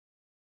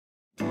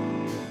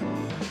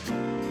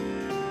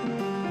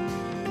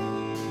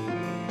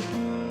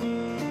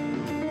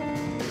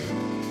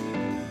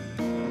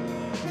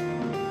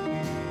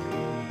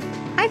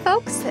Hi,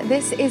 folks.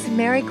 This is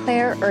Mary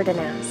Claire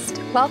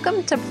Erdenast.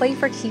 Welcome to Play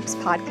for Keeps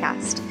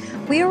podcast.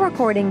 We are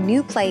recording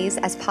new plays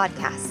as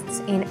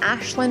podcasts in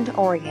Ashland,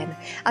 Oregon,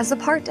 as a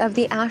part of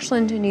the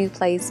Ashland New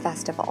Plays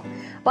Festival.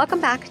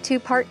 Welcome back to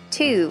part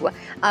 2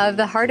 of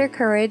The Harder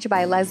Courage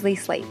by Leslie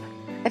Slape.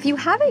 If you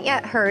haven't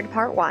yet heard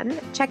part 1,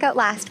 check out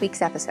last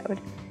week's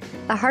episode.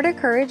 The Harder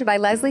Courage by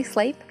Leslie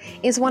Slape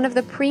is one of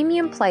the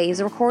premium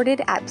plays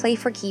recorded at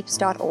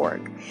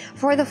playforkeeps.org.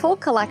 For the full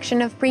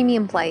collection of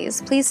premium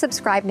plays, please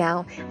subscribe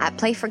now at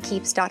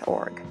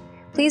playforkeeps.org.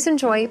 Please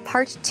enjoy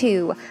part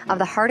 2 of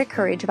The Harder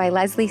Courage by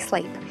Leslie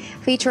Slape,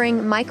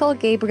 featuring Michael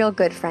Gabriel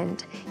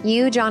Goodfriend,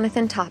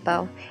 Jonathan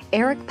Topo,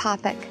 Eric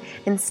Popek,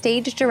 and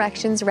stage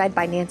directions read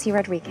by Nancy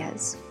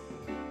Rodriguez.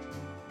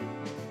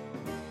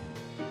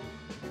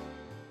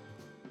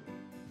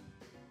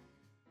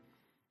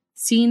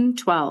 Scene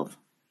 12.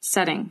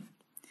 Setting.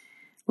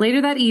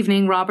 Later that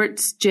evening,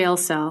 Robert's jail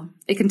cell.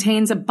 It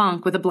contains a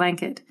bunk with a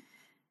blanket.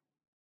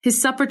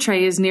 His supper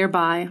tray is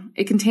nearby.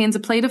 It contains a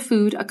plate of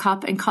food, a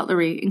cup, and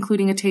cutlery,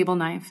 including a table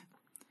knife.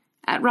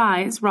 At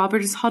rise,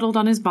 Robert is huddled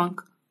on his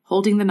bunk,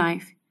 holding the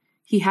knife.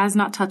 He has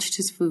not touched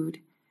his food.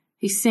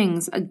 He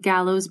sings a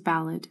gallows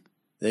ballad.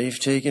 They've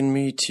taken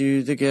me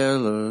to the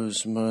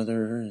gallows,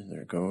 mother.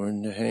 They're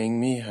going to hang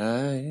me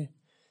high.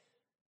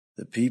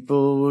 The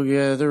people will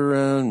gather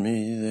round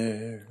me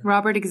there.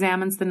 Robert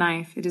examines the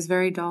knife. It is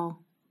very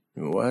dull.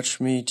 Watch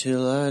me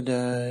till I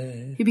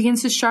die. He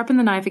begins to sharpen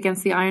the knife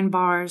against the iron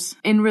bars,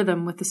 in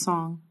rhythm with the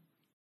song.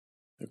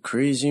 The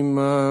crazy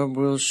mob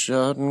will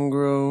shout and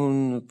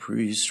groan. The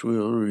priest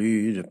will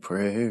read a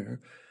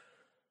prayer.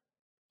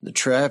 The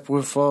trap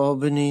will fall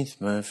beneath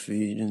my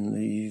feet and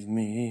leave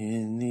me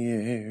in the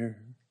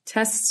air.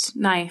 Tests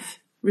knife.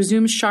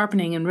 Resumes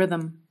sharpening in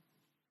rhythm.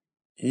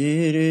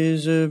 It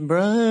is a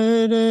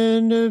bright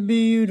and a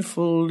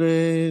beautiful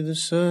day. The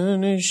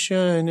sun is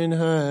shining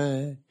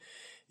high.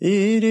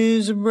 It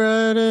is a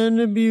bright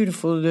and a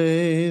beautiful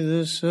day.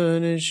 The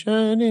sun is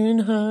shining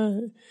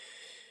high.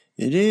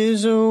 It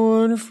is a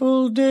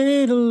wonderful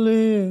day to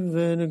live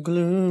and a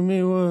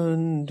gloomy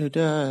one to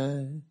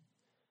die.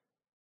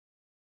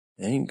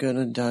 Ain't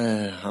gonna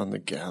die on the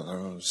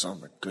gallows.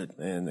 I'm a good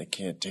man. They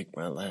can't take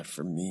my life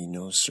from me,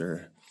 no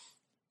sir.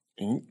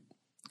 Ain't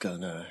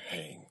gonna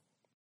hang.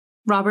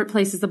 Robert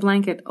places the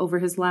blanket over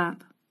his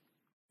lap.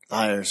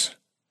 Liars.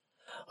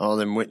 All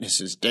them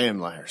witnesses, damn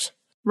liars.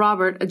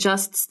 Robert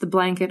adjusts the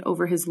blanket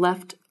over his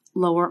left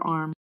lower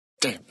arm.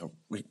 Damn the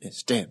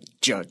witness, damn the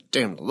judge,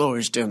 damn the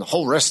lawyers, damn the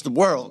whole rest of the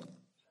world.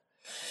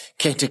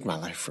 Can't take my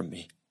life from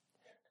me.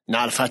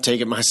 Not if I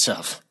take it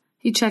myself.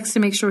 He checks to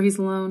make sure he's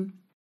alone.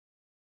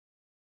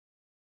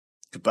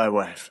 Goodbye,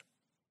 wife.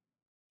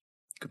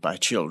 Goodbye,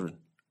 children.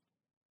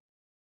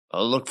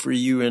 I'll look for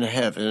you in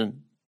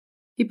heaven.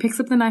 He picks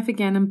up the knife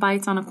again and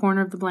bites on a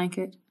corner of the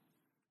blanket.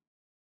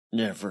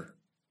 Never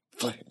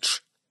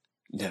flinch.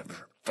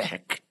 Never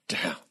back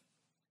down.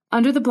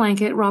 Under the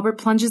blanket, Robert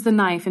plunges the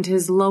knife into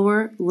his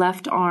lower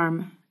left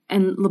arm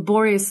and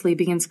laboriously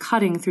begins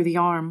cutting through the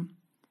arm.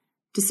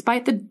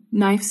 Despite the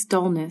knife's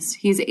dullness,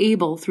 he is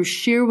able, through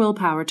sheer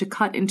willpower, to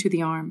cut into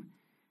the arm.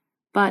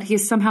 But he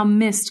has somehow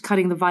missed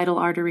cutting the vital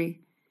artery.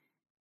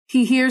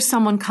 He hears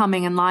someone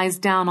coming and lies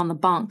down on the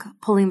bunk,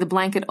 pulling the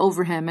blanket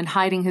over him and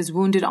hiding his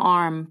wounded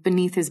arm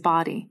beneath his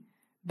body.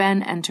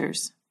 Ben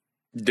enters.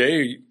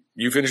 Day,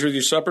 you finished with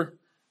your supper?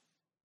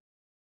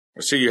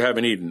 I see you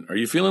haven't eaten. Are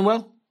you feeling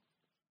well?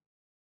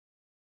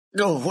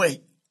 Go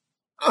away.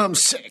 I'm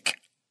sick.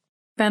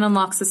 Ben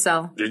unlocks the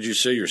cell. Did you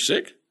say you're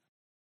sick?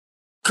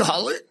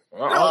 Call it?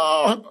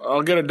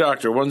 I'll get a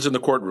doctor. One's in the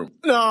courtroom.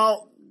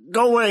 No,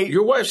 go away.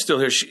 Your wife's still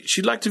here.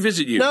 She'd like to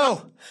visit you.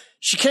 No,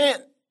 she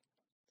can't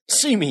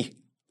see me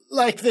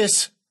like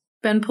this.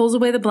 Ben pulls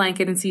away the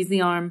blanket and sees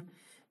the arm.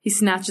 He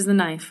snatches the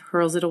knife,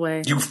 hurls it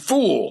away. You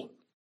fool!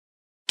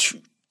 Too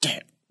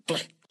damn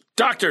blank.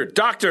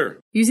 Doctor!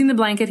 Using the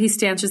blanket, he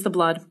stanches the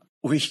blood.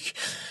 Weak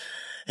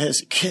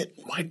as a kid.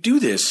 Why do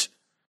this?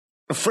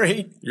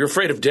 Afraid. You're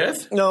afraid of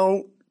death?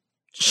 No.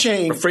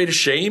 Shame. Afraid of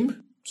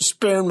shame?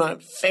 Sparing my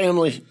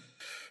family.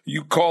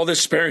 You call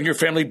this sparing your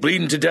family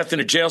bleeding to death in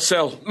a jail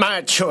cell?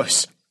 My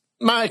choice.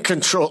 My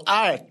control.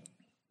 I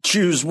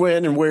choose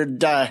when and where to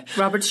die.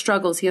 Robert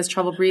struggles. He has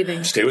trouble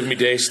breathing. Stay with me,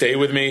 Day. Stay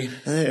with me.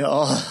 They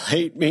all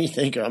hate me,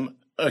 think I'm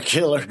a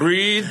killer.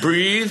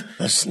 Breathe.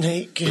 A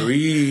snake.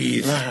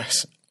 Breathe.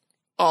 Lies.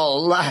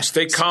 All lies.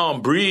 Stay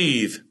calm.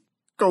 Breathe.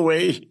 Go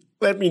away.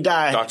 Let me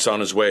die. Doc's on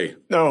his way.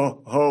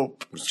 No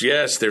hope.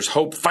 Yes, there's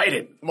hope. Fight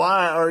it.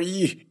 Why are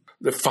you?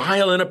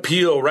 File an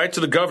appeal right to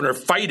the governor.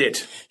 Fight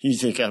it. You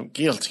think I'm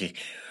guilty.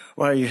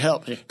 Why are you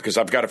helping? Because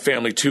I've got a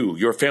family, too.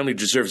 Your family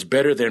deserves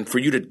better than for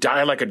you to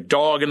die like a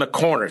dog in the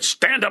corner.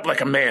 Stand up like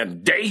a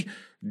man, Day.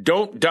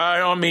 Don't die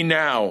on me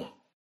now.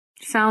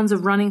 Sounds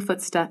of running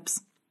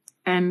footsteps.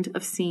 End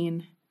of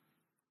scene.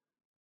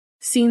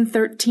 Scene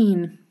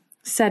 13.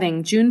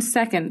 Setting, June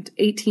 2nd,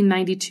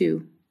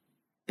 1892.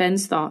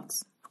 Ben's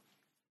thoughts.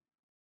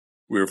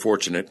 We were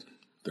fortunate.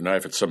 The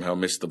knife had somehow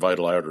missed the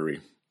vital artery.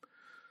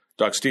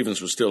 Doc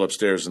Stevens was still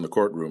upstairs in the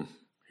courtroom.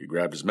 He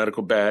grabbed his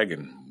medical bag,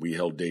 and we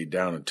held Day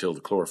down until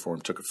the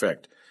chloroform took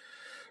effect.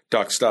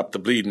 Doc stopped the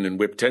bleeding and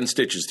whipped 10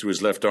 stitches through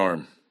his left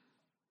arm.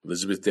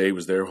 Elizabeth Day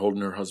was there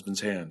holding her husband's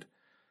hand.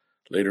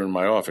 Later in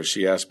my office,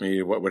 she asked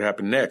me what would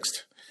happen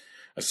next.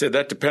 I said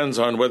that depends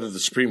on whether the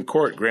Supreme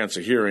Court grants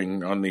a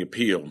hearing on the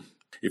appeal.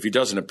 If he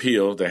doesn't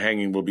appeal, the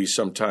hanging will be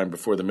sometime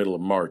before the middle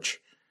of March.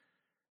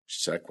 She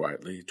sat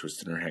quietly,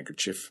 twisting her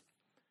handkerchief.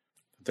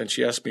 Then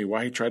she asked me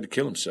why he tried to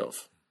kill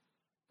himself.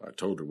 I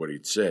told her what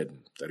he'd said,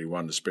 that he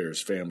wanted to spare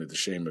his family the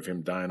shame of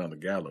him dying on the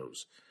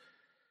gallows.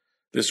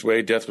 This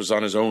way, death was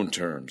on his own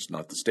terms,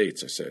 not the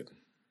state's, I said.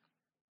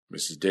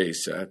 Mrs. Day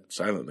sat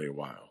silently a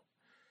while.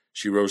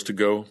 She rose to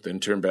go,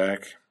 then turned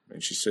back,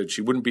 and she said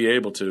she wouldn't be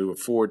able to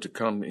afford to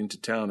come into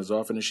town as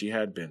often as she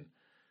had been.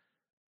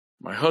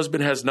 My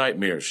husband has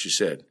nightmares, she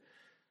said.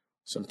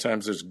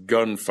 Sometimes there's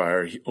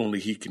gunfire only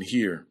he can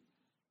hear.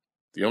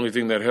 The only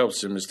thing that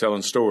helps him is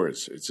telling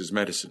stories. It's his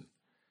medicine.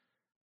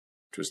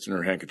 Twisting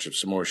her handkerchief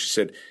some more, she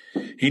said,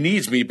 he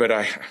needs me, but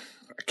I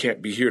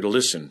can't be here to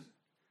listen.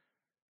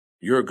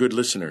 You're a good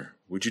listener.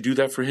 Would you do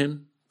that for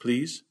him,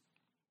 please?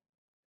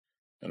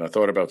 And I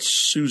thought about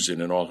Susan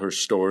and all her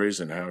stories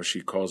and how she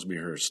calls me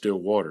her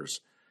still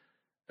waters.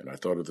 And I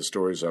thought of the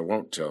stories I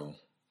won't tell,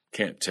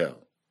 can't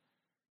tell.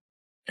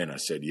 And I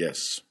said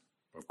yes,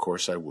 of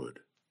course I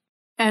would.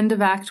 End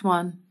of Act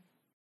 1.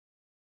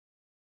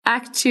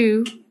 Act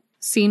 2,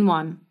 Scene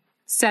 1.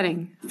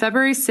 Setting,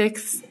 February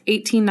 6,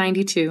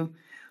 1892.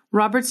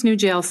 Robert's new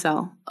jail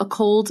cell, a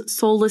cold,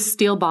 soulless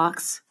steel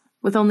box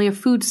with only a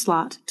food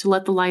slot to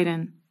let the light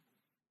in.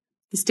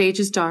 The stage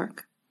is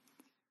dark.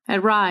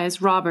 At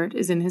rise, Robert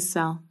is in his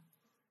cell.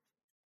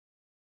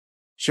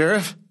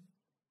 Sheriff?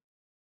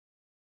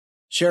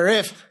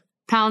 Sheriff?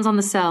 Pounds on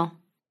the cell.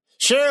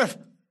 Sheriff!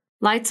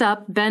 Lights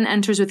up, Ben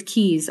enters with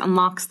keys,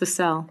 unlocks the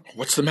cell.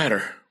 What's the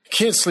matter?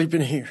 Can't sleep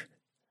in here.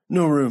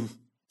 No room.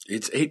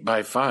 It's 8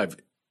 by 5.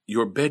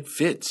 Your bed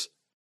fits.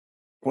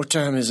 What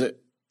time is it?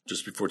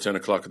 Just before 10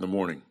 o'clock in the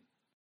morning.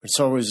 It's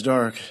always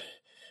dark.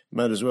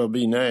 Might as well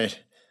be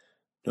night.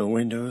 No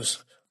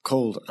windows.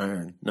 Cold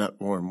iron, not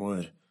warm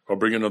wood. I'll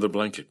bring another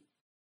blanket.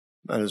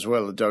 Might as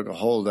well have dug a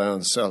hole down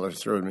the cellar,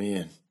 thrown me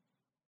in.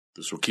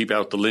 This will keep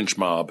out the lynch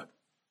mob.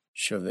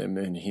 Shove them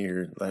in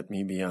here, let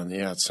me be on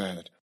the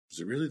outside.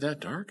 Is it really that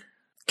dark?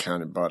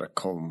 Counted bought a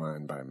coal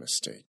mine by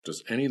mistake.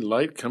 Does any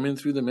light come in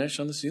through the mesh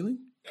on the ceiling?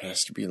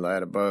 Has to be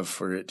light above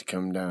for it to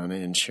come down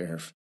in,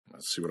 Sheriff.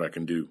 Let's see what I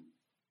can do.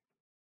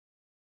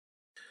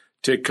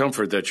 Take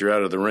comfort that you're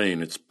out of the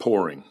rain. It's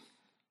pouring.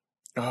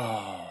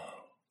 Oh,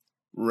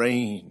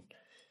 rain.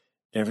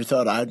 Never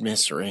thought I'd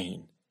miss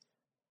rain.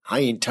 I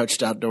ain't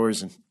touched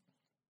outdoors in...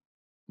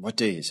 What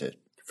day is it?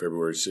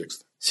 February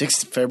 6th.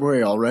 6th of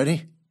February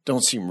already?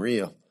 Don't seem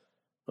real.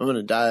 I'm going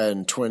to die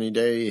in 20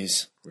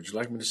 days. Would you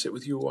like me to sit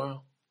with you a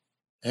while?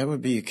 That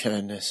would be a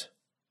kindness.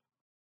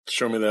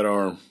 Show me that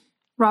arm.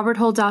 Robert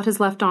holds out his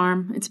left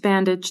arm. It's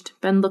bandaged.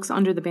 Ben looks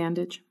under the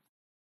bandage.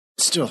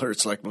 Still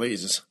hurts like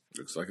blazes.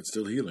 Looks like it's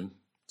still healing.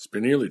 It's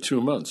been nearly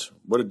 2 months.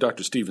 What did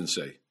Dr. Stevens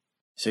say?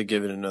 Say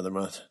give it another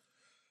month.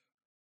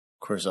 Of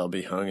course, I'll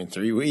be hung in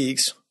 3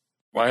 weeks.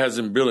 Why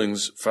hasn't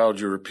Billings filed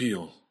your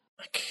appeal?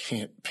 I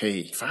can't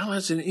pay. File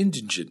as an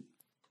indigent.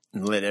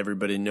 And let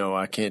everybody know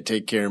I can't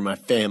take care of my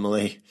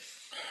family.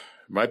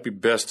 It might be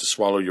best to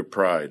swallow your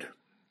pride.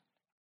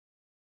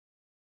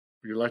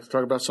 Would you like to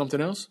talk about something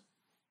else?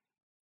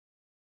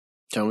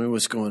 Tell me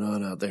what's going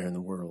on out there in the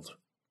world.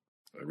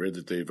 I read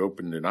that they've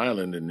opened an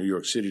island in New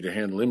York City to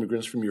handle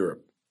immigrants from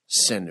Europe.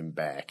 Send him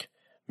back.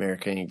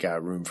 America ain't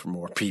got room for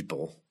more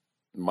people.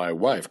 My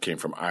wife came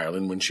from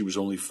Ireland when she was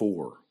only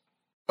 4.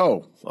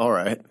 Oh, all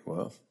right.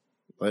 Well,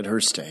 let her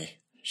stay.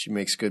 She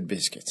makes good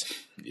biscuits.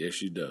 Yes,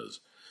 she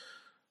does.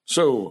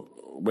 So,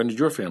 when did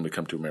your family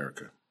come to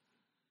America?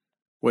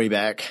 Way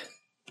back.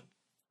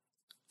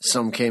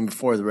 Some came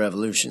before the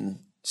Revolution,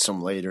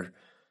 some later.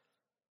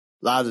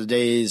 A lot of the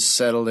days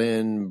settled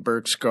in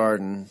Burke's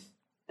Garden,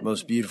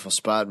 most beautiful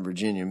spot in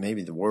Virginia,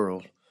 maybe the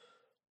world.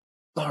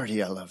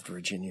 Lordy, I loved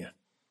Virginia.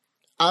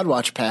 I'd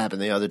watch Pap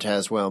and the other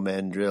Tazewell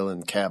men drill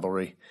in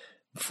cavalry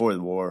before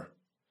the war.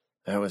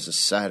 That was a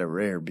sight of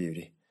rare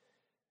beauty.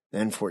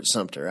 Then Fort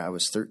Sumter, I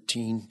was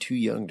 13, too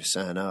young to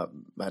sign up.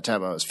 By the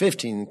time I was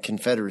 15, the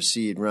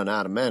Confederacy had run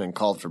out of men and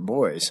called for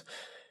boys.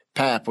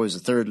 Pap was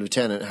the 3rd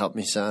lieutenant, helped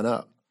me sign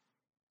up.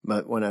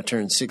 But when I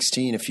turned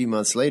 16, a few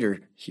months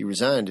later, he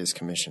resigned his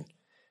commission.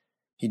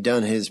 He'd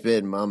done his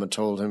bid, and Mama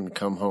told him to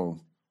come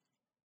home.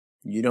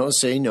 You don't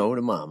say no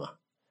to Mama.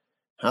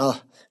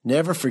 I'll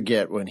never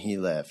forget when he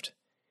left.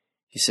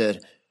 He said,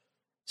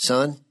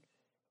 "Son,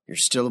 you're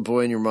still a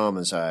boy in your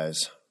mama's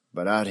eyes,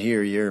 but out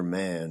here you're a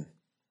man.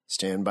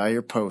 Stand by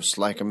your post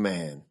like a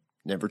man.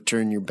 Never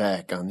turn your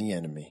back on the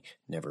enemy.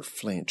 Never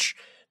flinch.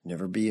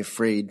 Never be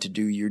afraid to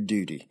do your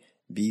duty.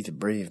 Be the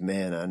brave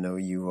man I know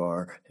you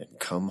are, and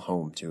come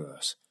home to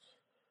us."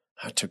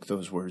 I took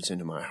those words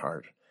into my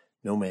heart.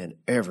 No man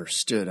ever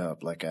stood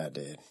up like I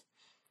did.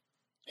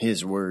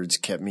 His words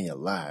kept me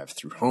alive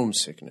through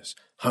homesickness,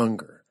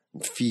 hunger,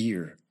 and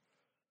fear.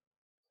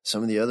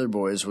 Some of the other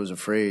boys was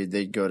afraid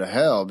they'd go to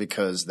hell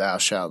because thou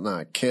shalt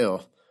not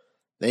kill.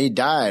 They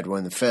died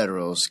when the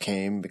Federals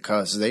came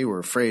because they were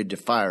afraid to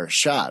fire a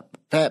shot.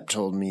 But Pap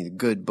told me the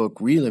good book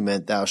really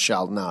meant thou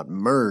shalt not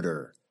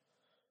murder.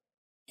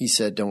 He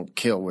said don't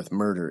kill with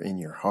murder in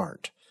your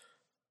heart.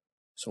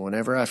 So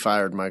whenever I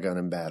fired my gun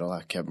in battle,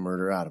 I kept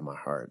murder out of my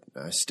heart.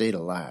 I stayed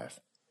alive,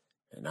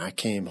 and I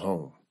came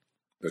home.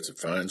 That's a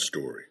fine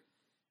story.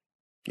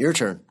 Your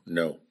turn.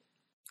 No.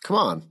 Come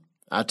on.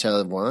 I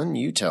tell one,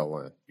 you tell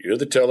one. You're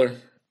the teller.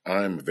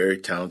 I'm a very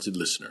talented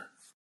listener.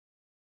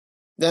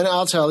 Then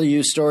I'll tell you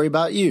a story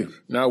about you.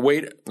 Now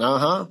wait.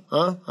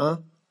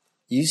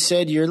 You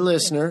said you're a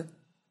listener,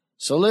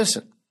 so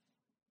listen.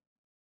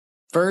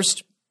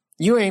 First,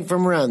 you ain't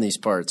from around these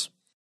parts.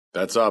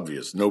 That's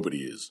obvious. Nobody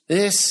is.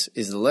 This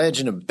is the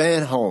legend of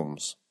Ben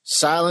Holmes.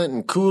 Silent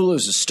and cool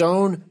as a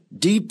stone,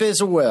 deep as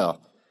a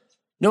well.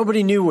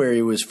 Nobody knew where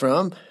he was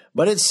from,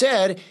 but it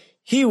said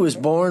he was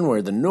born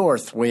where the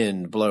north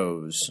wind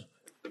blows.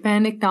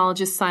 Ben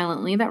acknowledges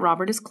silently that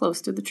Robert is close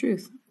to the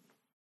truth.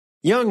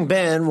 Young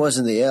Ben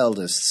wasn't the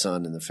eldest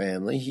son in the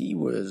family. He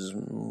was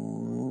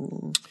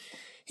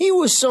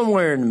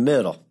somewhere in the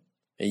middle.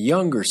 A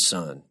younger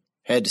son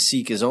had to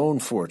seek his own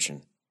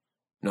fortune.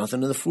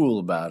 Nothing to the fool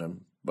about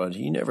him, but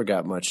he never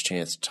got much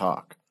chance to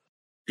talk.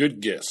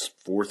 Good guess.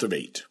 4th of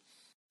 8.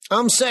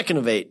 I'm 2nd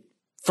of 8.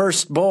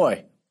 First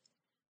boy.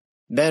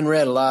 Ben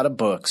read a lot of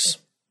books,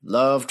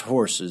 loved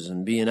horses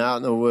and being out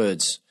in the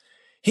woods.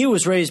 He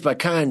was raised by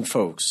kind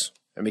folks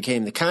and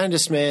became the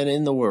kindest man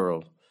in the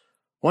world.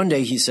 One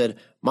day he said,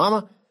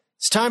 "Mama,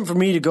 it's time for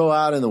me to go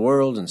out in the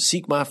world and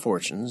seek my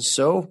fortunes."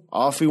 So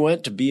off he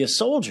went to be a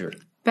soldier.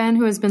 Ben,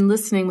 who has been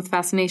listening with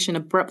fascination,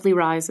 abruptly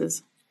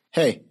rises.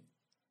 Hey,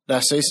 did I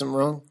say something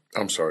wrong?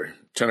 I'm sorry.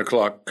 10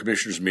 o'clock,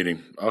 commissioner's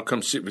meeting. I'll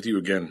come sit with you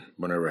again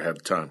whenever I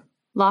have time.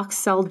 Locks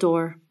cell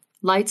door.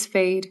 Lights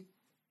fade.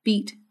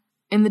 Beat.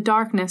 In the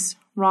darkness,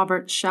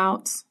 Robert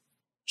shouts.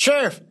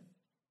 "Sheriff!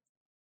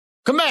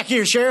 Come back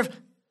here, Sheriff!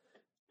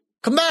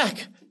 Come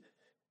back!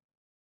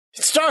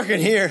 It's dark in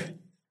here.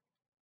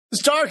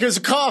 It's dark as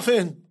a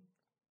coffin.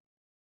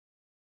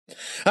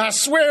 I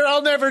swear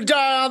I'll never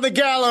die on the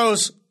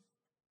gallows."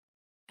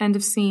 End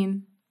of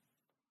scene.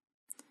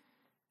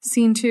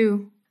 Scene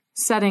 2.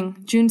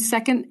 Setting, June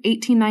 2nd,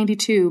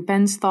 1892,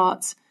 Ben's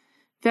thoughts.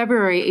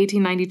 February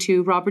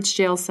 1892, Robert's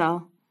jail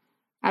cell.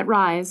 At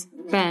Rise,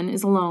 Ben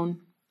is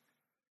alone.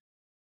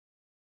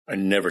 I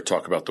never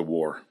talk about the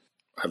war.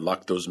 I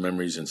lock those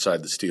memories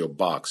inside the steel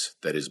box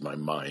that is my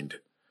mind.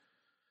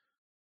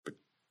 But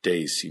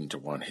Day seemed to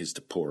want his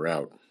to pour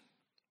out.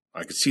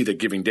 I could see that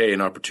giving Day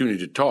an opportunity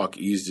to talk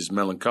eased his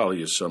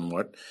melancholia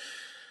somewhat.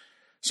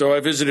 So I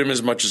visited him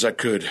as much as I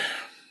could,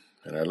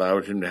 and I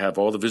allowed him to have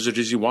all the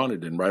visitors he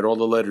wanted and write all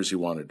the letters he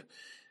wanted.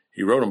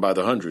 He wrote them by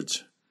the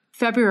hundreds.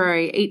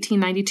 February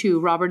 1892,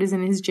 Robert is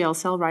in his jail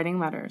cell writing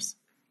letters.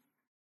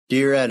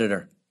 Dear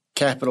Editor,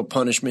 capital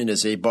punishment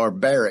is a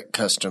barbaric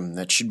custom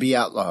that should be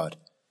outlawed.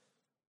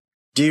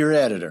 Dear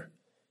Editor,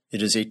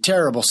 it is a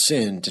terrible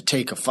sin to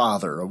take a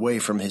father away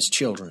from his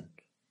children.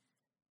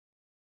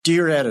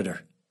 Dear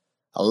Editor,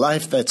 a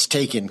life that's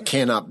taken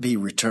cannot be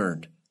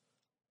returned.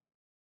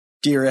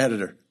 Dear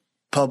Editor,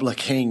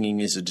 public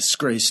hanging is a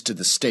disgrace to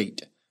the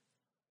state.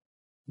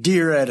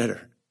 Dear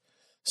Editor,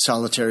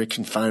 solitary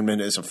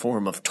confinement is a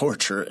form of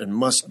torture and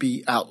must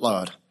be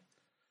outlawed.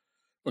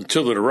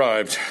 Until it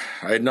arrived,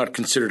 I had not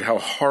considered how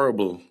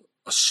horrible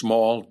a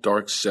small,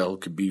 dark cell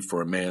could be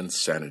for a man's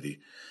sanity.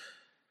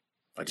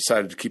 I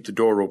decided to keep the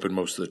door open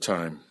most of the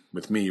time,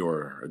 with me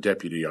or a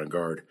deputy on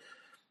guard.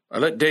 I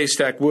let Day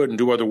stack wood and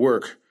do other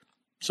work.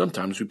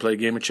 Sometimes we play a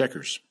game of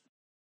checkers.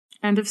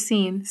 End of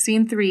scene.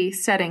 Scene 3.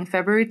 Setting,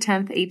 February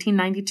 10th,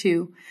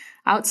 1892.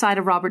 Outside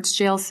of Robert's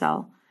jail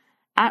cell.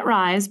 At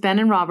Rise, Ben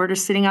and Robert are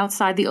sitting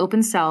outside the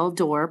open cell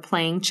door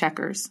playing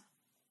checkers.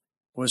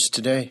 What's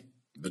today?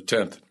 The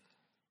 10th.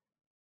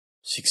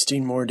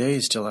 16 more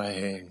days till I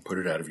hang. Put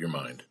it out of your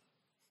mind.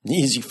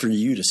 Easy for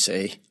you to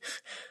say.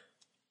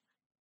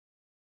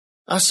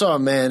 I saw a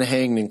man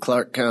hanged in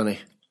Clark County.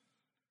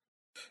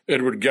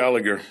 Edward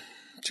Gallagher,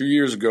 2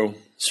 years ago.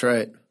 That's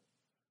right.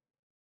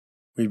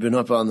 We'd been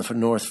up on the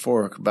North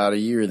Fork about a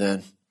year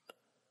then.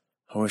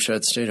 I wish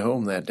I'd stayed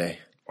home that day.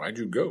 Why'd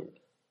you go?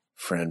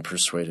 Friend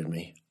persuaded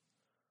me.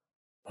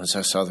 Once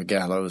I saw the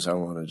gallows, I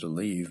wanted to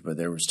leave, but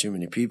there was too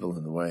many people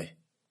in the way.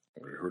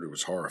 I heard it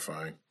was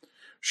horrifying.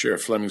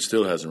 Sheriff Fleming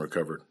still hasn't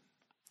recovered.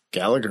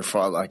 Gallagher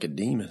fought like a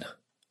demon.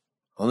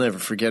 I'll never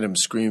forget him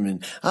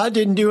screaming, "I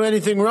didn't do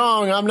anything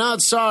wrong. I'm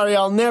not sorry.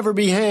 I'll never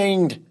be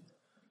hanged."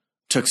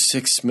 Took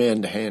 6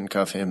 men to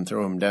handcuff him,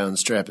 throw him down,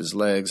 strap his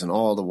legs, and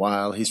all the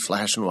while he's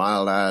flashing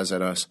wild eyes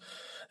at us.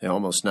 They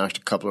almost knocked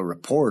a couple of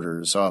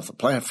reporters off the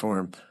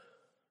platform.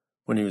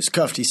 When he was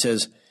cuffed, he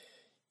says,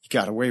 "You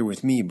got away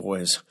with me,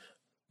 boys,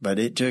 but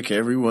it took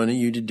every one of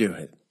you to do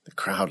it." The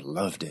crowd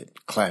loved it,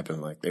 clapping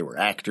like they were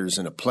actors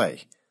in a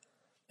play.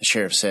 The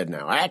sheriff said,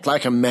 "Now act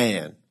like a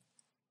man."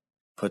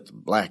 Put the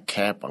black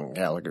cap on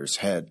Gallagher's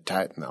head,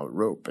 tightened the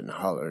rope, and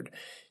hollered,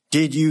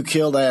 "Did you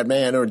kill that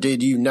man or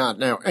did you not?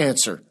 Now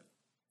answer."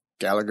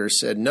 Gallagher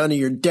said, "None of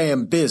your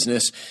damn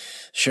business."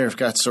 Sheriff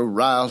got so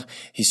riled,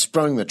 he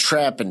sprung the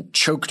trap and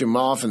choked him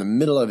off in the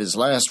middle of his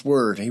last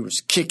word. He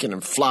was kicking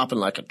and flopping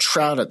like a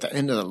trout at the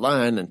end of the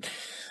line, and the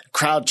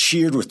crowd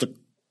cheered with the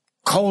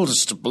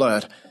coldest of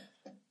blood.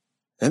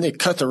 Then they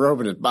cut the rope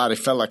and his body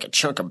felt like a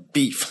chunk of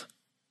beef.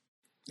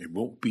 It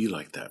won't be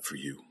like that for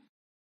you.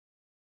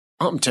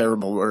 I'm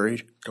terrible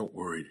worried. Don't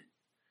worry.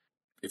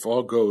 If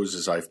all goes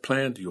as I've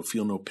planned, you'll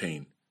feel no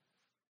pain.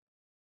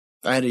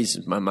 That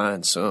eases my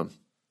mind some.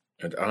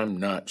 And I'm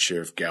not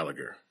Sheriff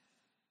Gallagher.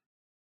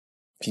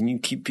 Can you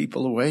keep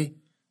people away?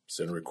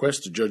 Send a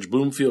request to Judge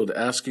Bloomfield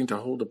asking to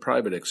hold a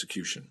private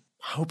execution.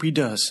 I hope he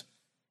does.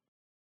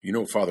 You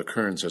know Father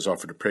Kearns has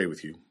offered to pray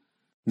with you.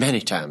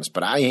 Many times,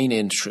 but I ain't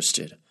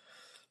interested.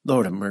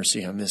 Lord have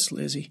mercy, I miss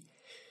Lizzie.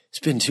 It's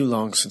been too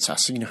long since I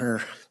seen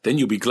her. Then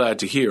you'll be glad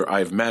to hear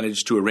I've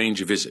managed to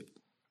arrange a visit.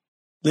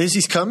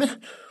 Lizzie's coming?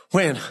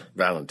 When?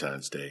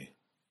 Valentine's Day.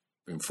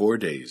 In 4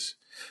 days.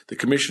 The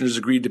commissioners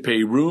agreed to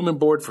pay room and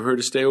board for her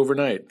to stay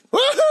overnight.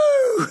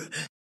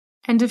 Woohoo!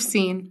 End of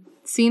scene.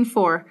 Scene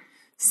 4.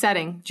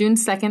 Setting, June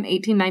 2nd,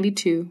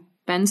 1892.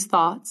 Ben's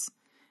thoughts.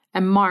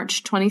 And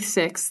March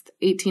 26th,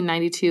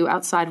 1892,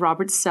 outside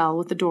Robert's cell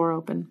with the door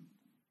open.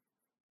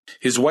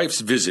 His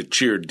wife's visit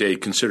cheered Day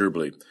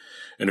considerably,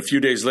 and a few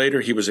days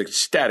later he was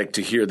ecstatic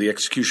to hear the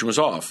execution was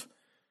off.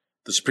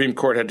 The Supreme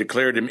Court had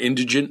declared him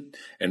indigent,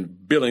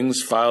 and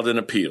Billings filed an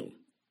appeal.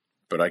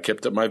 But I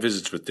kept up my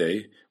visits with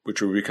Day,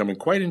 which were becoming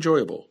quite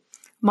enjoyable.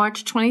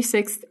 March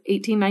 26th,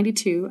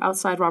 1892,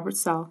 outside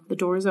Robert's cell. The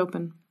door is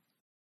open.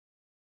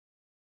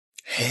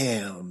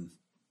 Ham.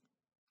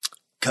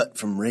 Cut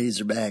from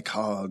razorback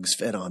hogs,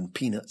 fed on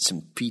peanuts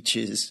and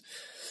peaches,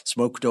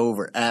 smoked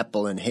over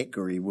apple and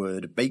hickory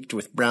wood, baked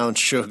with brown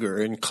sugar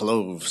and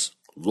cloves.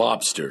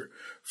 Lobster,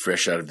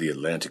 fresh out of the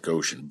Atlantic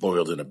Ocean,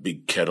 boiled in a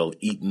big kettle,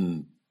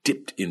 eaten,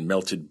 dipped in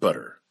melted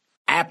butter.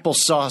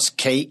 Applesauce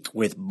cake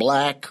with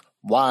black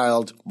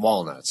wild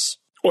walnuts.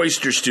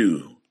 Oyster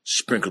stew,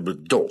 sprinkled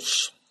with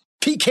dulce.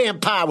 Pecan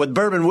pie with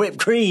bourbon whipped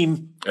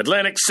cream.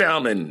 Atlantic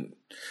salmon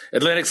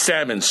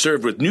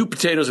served with new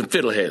potatoes and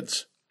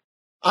fiddleheads.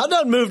 I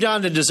done moved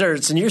on to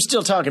desserts, and you're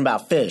still talking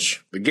about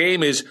fish. The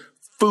game is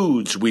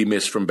foods we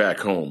miss from back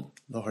home.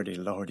 Lordy,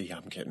 lordy,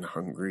 I'm getting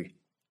hungry.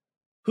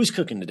 Who's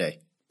cooking today?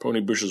 Pony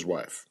Bush's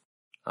wife.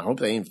 I hope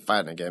they ain't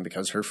fighting again,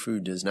 because her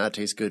food does not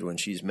taste good when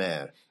she's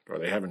mad. Are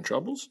they having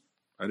troubles?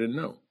 I didn't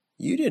know.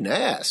 You didn't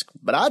ask,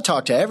 but I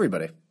talked to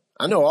everybody.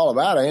 I know all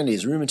about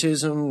Andy's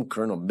rheumatism,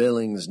 Colonel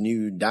Billings'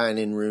 new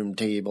dining room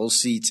table,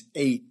 seats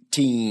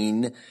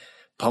 18,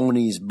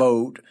 Pony's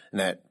boat, and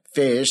that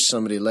fish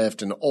somebody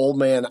left in Old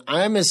Man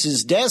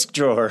Imus's desk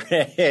drawer.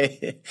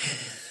 They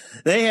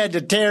had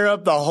to tear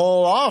up the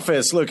whole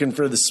office looking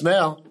for the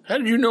smell. How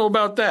did you know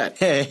about that?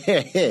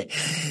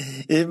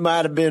 It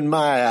might have been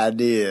my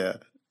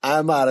idea.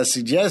 I might have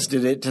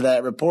suggested it to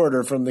that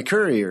reporter from the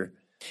Courier.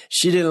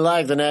 She didn't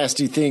like the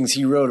nasty things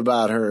he wrote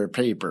about her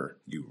paper.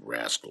 You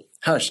rascal.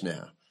 Hush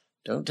now.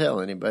 Don't tell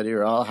anybody,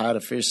 or I'll hide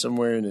a fish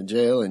somewhere in the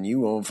jail and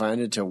you won't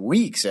find it till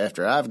weeks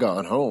after I've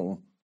gone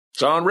home.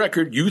 It's on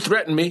record. You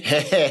threatened me.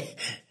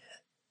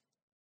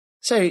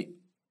 Say,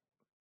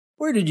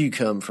 where did you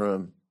come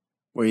from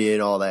where you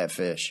ate all that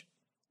fish?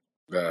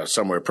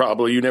 Somewhere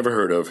probably you never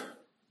heard of.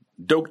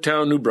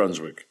 Doketown, New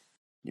Brunswick.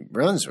 New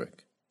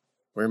Brunswick?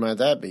 Where might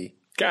that be?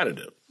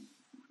 Canada.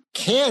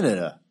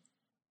 Canada?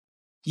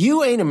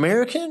 You ain't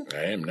American?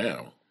 I am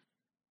now.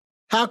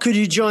 How could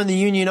you join the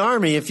Union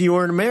Army if you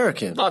weren't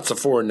American? Lots of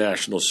foreign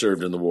nationals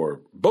served in the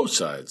war. Both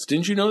sides.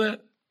 Didn't you know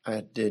that?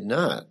 I did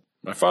not.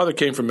 My father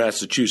came from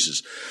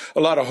Massachusetts. A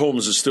lot of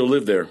Holmeses still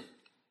live there.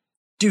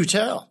 Do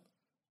tell.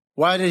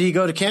 Why did he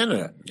go to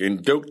Canada? In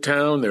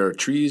Doketown, there are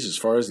trees as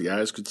far as the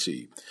eyes could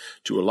see.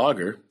 To a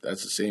logger,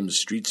 that's the same as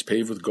streets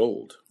paved with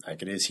gold.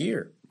 Like it is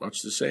here.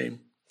 Much the same.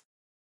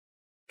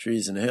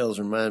 Trees and hills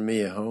remind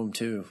me of home,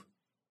 too.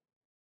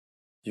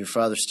 Your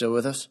father still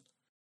with us?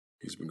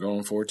 He's been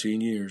gone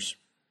 14 years.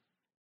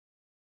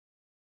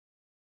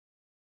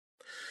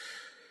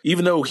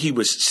 Even though he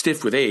was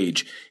stiff with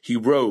age, he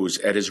rose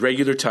at his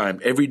regular time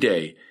every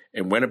day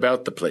and went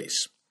about the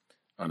place.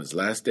 On his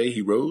last day,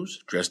 he rose,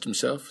 dressed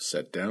himself,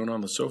 sat down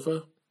on the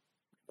sofa,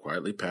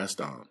 quietly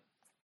passed on.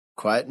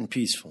 Quiet and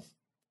peaceful.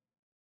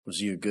 Was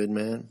he a good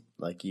man,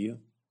 like you?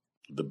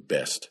 The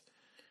best.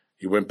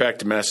 He went back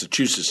to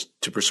Massachusetts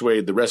to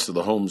persuade the rest of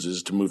the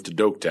Holmeses to move to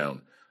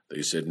Doketown.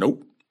 They said,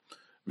 nope,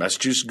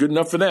 Massachusetts is good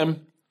enough for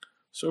them.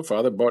 So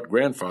father bought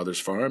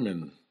grandfather's farm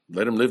and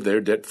let him live there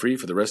debt-free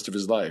for the rest of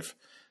his life.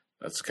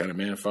 That's the kind of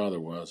man father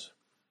was.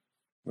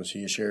 Was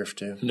he a sheriff,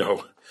 too?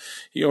 No,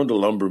 he owned a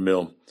lumber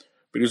mill,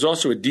 but he was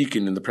also a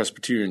deacon in the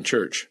Presbyterian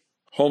Church.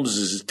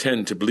 Holmeses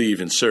tend to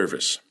believe in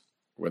service.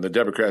 When the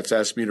Democrats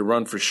asked me to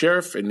run for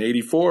sheriff in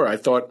 '84, I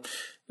thought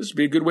this would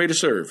be a good way to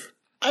serve.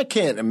 I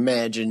can't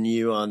imagine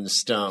you on the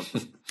stump. I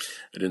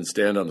didn't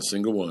stand on a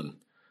single one.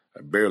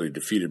 I barely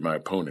defeated my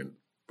opponent,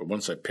 but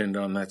once I pinned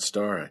on that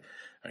star,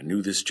 I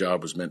knew this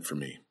job was meant for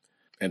me.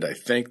 And I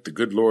thank the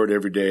good Lord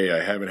every day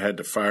I haven't had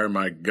to fire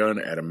my gun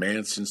at a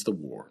man since the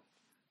war.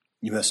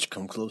 You must have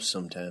come close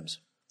sometimes.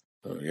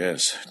 Oh,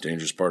 yes,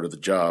 dangerous part of the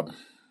job.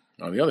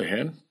 On the other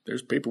hand,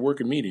 there's paperwork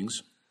and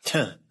meetings.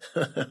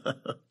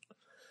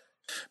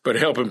 But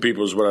helping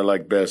people is what I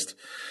like best.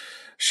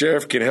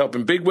 Sheriff can help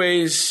in big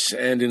ways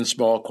and in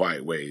small,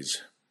 quiet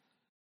ways.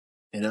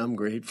 And I'm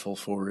grateful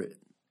for it.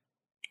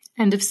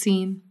 End of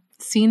scene.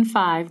 Scene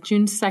 5,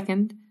 June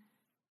 2nd,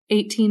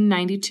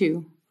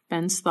 1892.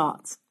 Ben's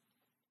thoughts.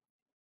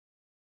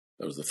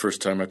 That was the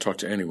first time I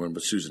talked to anyone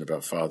but Susan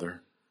about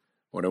Father.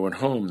 When I went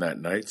home that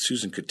night,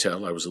 Susan could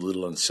tell I was a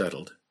little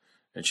unsettled,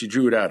 and she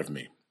drew it out of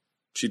me.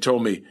 She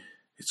told me,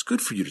 "It's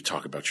good for you to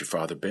talk about your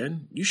father,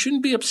 Ben. You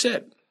shouldn't be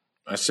upset."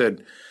 I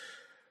said,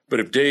 "But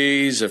if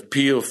Days of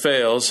Peel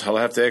fails, I'll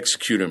have to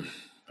execute him.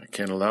 I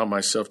can't allow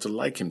myself to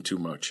like him too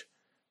much."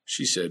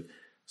 She said,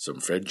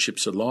 "Some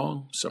friendships are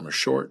long, some are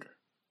short.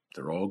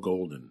 They're all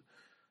golden.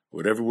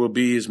 Whatever will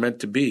be is meant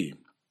to be."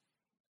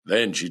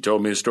 Then she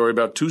told me a story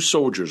about 2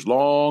 soldiers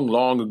long,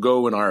 long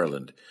ago in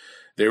Ireland.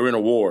 They were in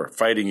a war,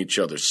 fighting each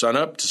other, sun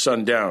up to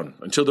sundown,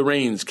 until the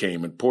rains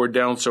came and poured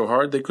down so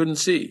hard they couldn't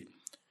see.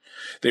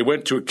 They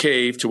went to a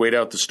cave to wait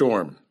out the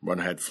storm. One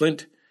had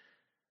flint.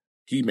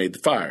 He made the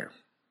fire.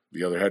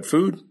 The other had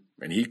food,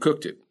 and he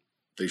cooked it.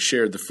 They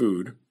shared the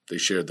food. They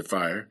shared the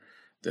fire.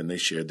 Then they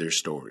shared their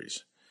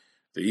stories.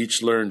 They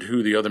each learned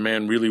who the other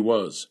man really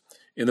was.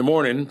 In the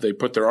morning, they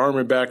put their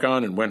armor back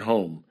on and went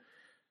home.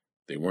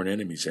 They weren't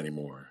enemies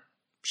anymore.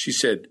 She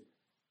said,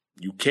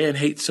 "You can't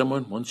hate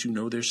someone once you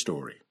know their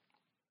story."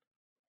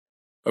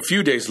 A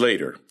few days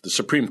later, the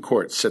Supreme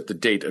Court set the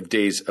date of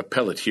Day's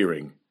appellate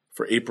hearing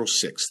for April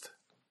 6th.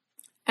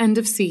 End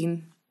of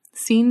scene.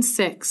 Scene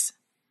 6,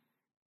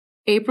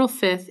 April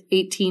 5th,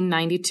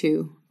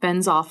 1892.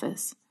 Ben's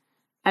office.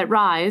 At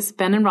Rise,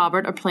 Ben and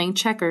Robert are playing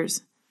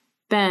checkers.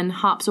 Ben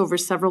hops over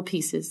several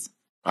pieces.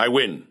 I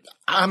win.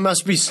 I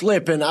must be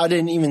slipping. I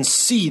didn't even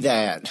see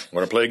that.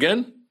 Want to play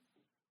again?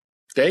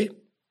 Day?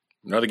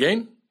 Another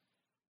game?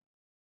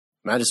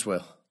 Might as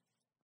well.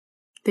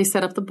 They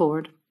set up the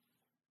board.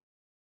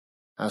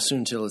 How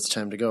soon till it's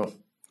time to go?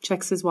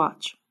 Checks his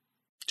watch.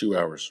 2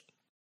 hours.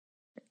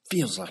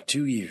 Feels like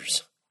 2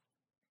 years.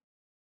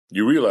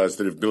 You realize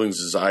that if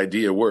Billings'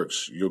 idea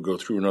works, you'll go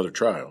through another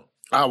trial.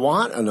 I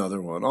want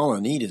another one. All I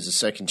need is a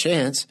second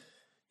chance.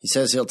 He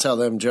says he'll tell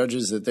them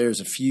judges that there's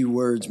a few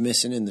words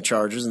missing in the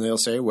charges, and they'll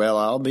say, "Well,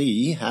 I'll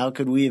be. How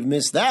could we have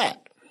missed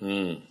that?"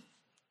 You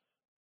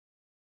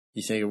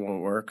think it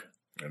won't work?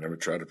 I never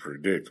try to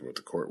predict what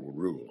the court will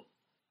rule.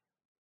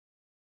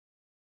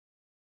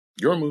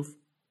 Your move.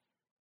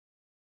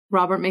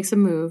 Robert makes a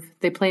move.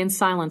 They play in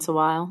silence a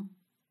while.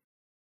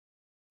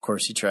 Of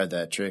course, he tried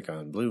that trick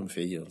on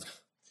Bloomfield.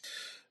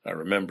 I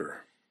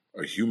remember.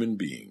 A human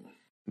being.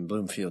 And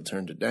Bloomfield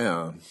turned it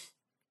down.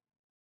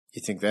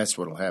 You think that's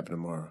what'll happen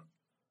tomorrow?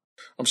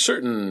 I'm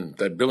certain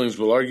that Billings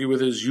will argue with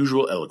his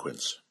usual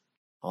eloquence.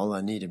 All I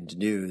need him to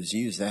do is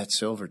use that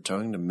silver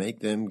tongue to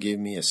make them give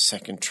me a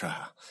second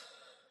trial.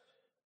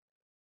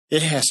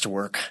 It has to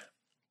work.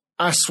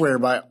 I swear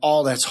by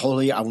all that's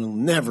holy, I will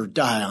never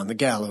die on the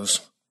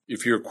gallows.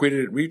 If you're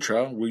acquitted at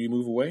retrial, will you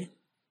move away?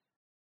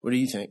 What do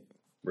you think?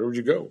 Where would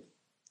you go?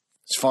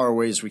 As far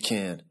away as we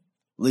can.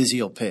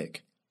 Lizzie'll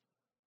pick.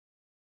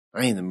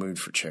 I ain't in the mood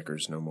for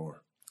checkers no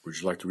more. Would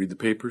you like to read the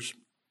papers?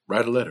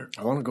 Write a letter.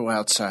 I want to go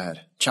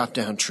outside, chop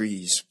down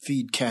trees,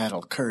 feed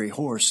cattle, curry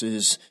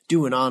horses,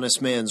 do an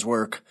honest man's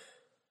work.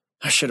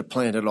 I should have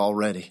planted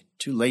already.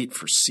 Too late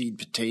for seed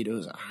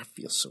potatoes. I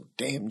feel so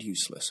damned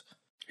useless.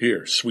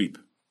 Here, sweep.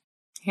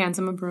 Hands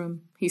him a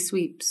broom. He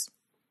sweeps.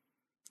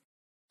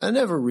 I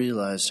never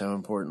realized how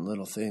important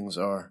little things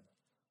are.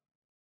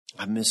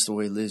 I miss the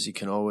way Lizzie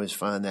can always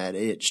find that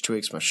itch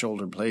twixt my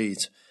shoulder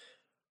blades,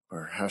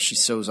 or how she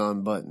sews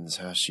on buttons,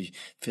 how she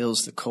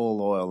fills the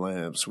coal oil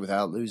lamps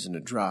without losing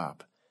a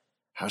drop,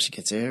 how she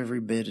gets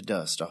every bit of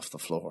dust off the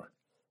floor.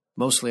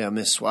 Mostly I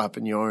miss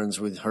swapping yarns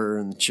with her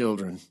and the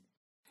children.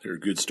 You're a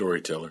good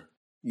storyteller.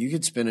 You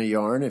could spin a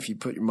yarn if you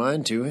put your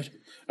mind to it.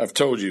 I've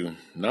told you,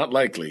 not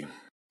likely.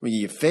 Well,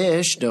 you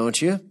fish,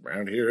 don't you?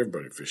 Around here,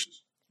 everybody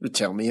fishes. Well,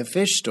 tell me a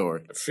fish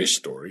story. A fish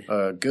story?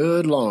 A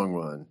good long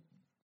one.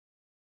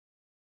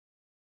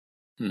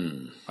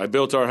 I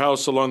built our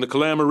house along the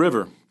Kalama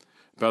River,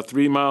 about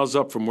 3 miles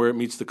up from where it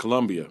meets the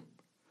Columbia.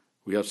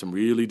 We have some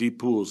really deep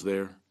pools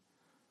there.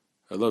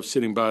 I love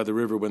sitting by the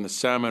river when the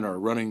salmon are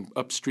running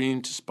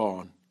upstream to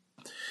spawn.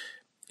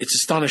 It's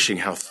astonishing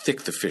how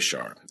thick the fish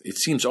are. It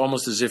seems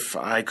almost as if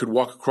I could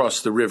walk across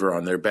the river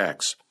on their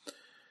backs.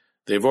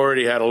 They've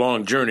already had a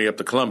long journey up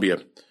the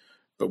Columbia,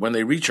 but when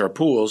they reach our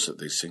pools,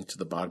 they sink to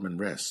the bottom and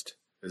rest,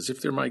 as if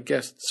they're my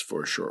guests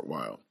for a short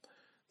while.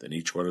 Then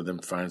each one of them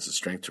finds the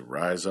strength to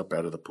rise up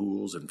out of the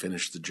pools and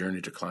finish the journey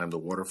to climb the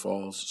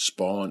waterfalls,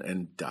 spawn,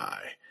 and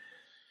die.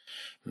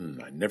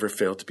 I never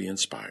fail to be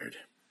inspired.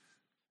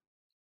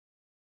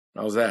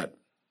 How's that?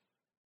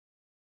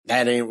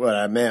 That ain't what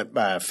I meant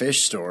by a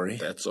fish story.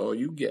 That's all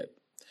you get.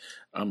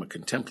 I'm a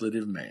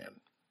contemplative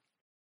man.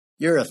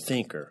 You're a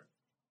thinker.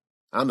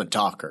 I'm a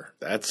talker.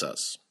 That's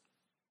us.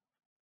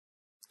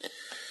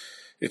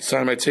 It's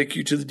time I take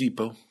you to the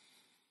depot.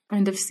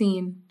 End of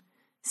scene.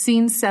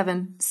 Scene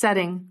 7,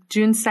 setting,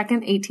 June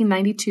 2nd,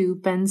 1892,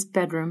 Ben's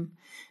bedroom.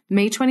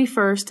 May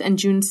 21st and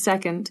June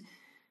 2nd,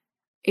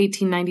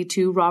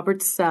 1892,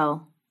 Robert's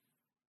cell.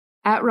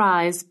 At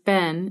Rise,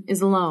 Ben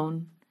is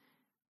alone.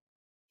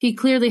 He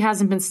clearly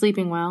hasn't been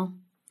sleeping well.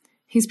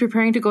 He's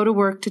preparing to go to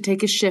work to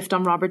take his shift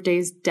on Robert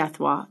Day's death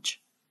watch.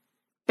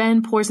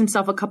 Ben pours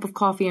himself a cup of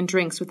coffee and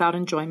drinks without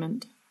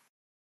enjoyment.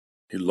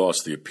 He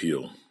lost the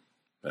appeal.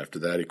 After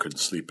that, he couldn't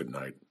sleep at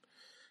night.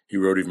 He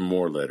wrote even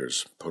more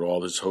letters, put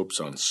all his hopes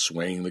on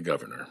swaying the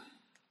governor.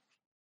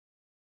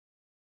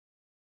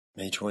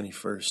 May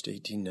 21st,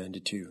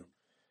 1892.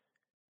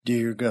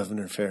 Dear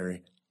Governor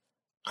Ferry,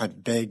 I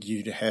beg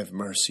you to have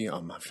mercy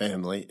on my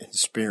family and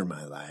spare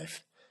my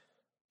life.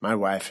 My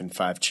wife and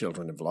 5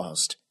 children have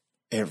lost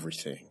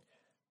everything.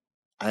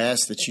 I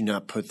ask that you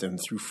not put them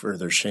through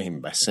further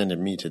shame by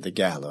sending me to the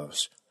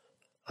gallows.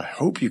 I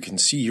hope you can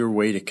see your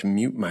way to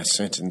commute my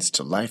sentence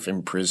to life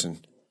in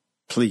prison.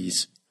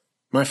 Please,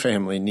 my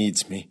family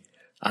needs me.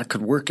 I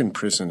could work in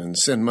prison and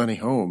send money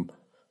home.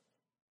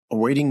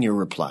 Awaiting your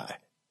reply.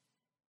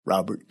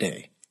 Robert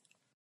Day.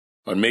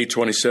 On May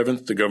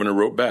 27th, the governor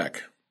wrote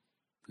back,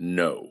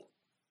 no.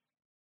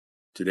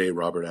 Today,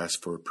 Robert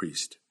asked for a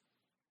priest.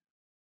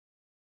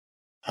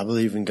 I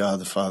believe in God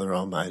the Father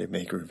Almighty,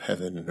 maker of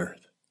heaven and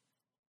earth.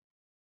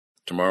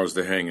 Tomorrow's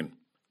the hanging,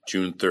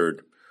 June 3rd,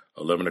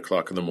 11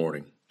 o'clock in the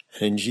morning.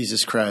 And in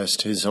Jesus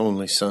Christ, his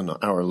only Son,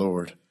 our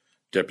Lord,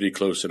 Deputy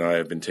Close and I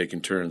have been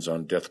taking turns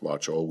on death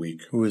watch all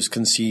week. who was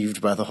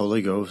conceived by the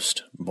Holy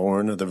Ghost,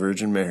 born of the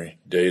Virgin Mary.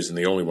 Day isn't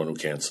the only one who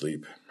can't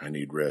sleep. I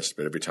need rest,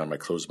 but every time I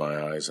close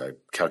my eyes, I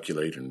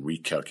calculate and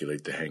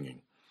recalculate the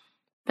hanging.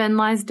 Ben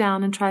lies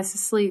down and tries to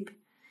sleep.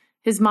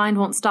 His mind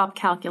won't stop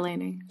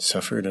calculating.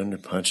 Suffered under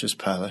Pontius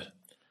Pilate,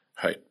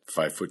 Height,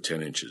 5 foot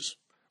 10 inches.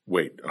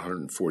 Weight,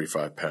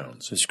 145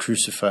 pounds. was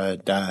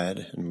crucified,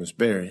 died, and was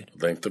buried.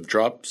 Length of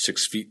drop,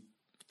 6 feet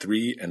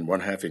 3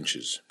 1/2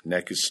 inches.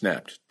 Neck is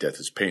snapped. Death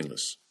is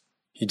painless.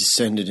 He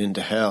descended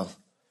into hell.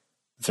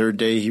 The 3rd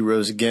day he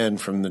rose again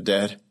from the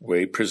dead.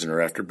 Weigh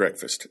prisoner after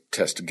breakfast.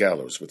 Test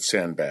gallows with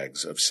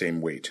sandbags of same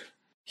weight.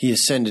 He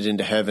ascended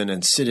into heaven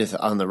and sitteth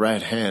on the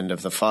right hand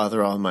of the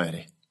Father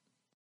Almighty.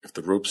 If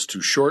the rope's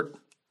too short,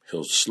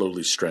 he'll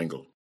slowly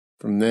strangle.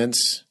 From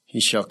thence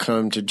he shall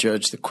come to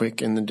judge the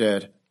quick and the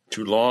dead.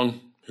 Too long,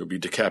 he'll be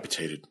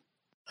decapitated.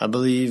 I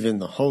believe in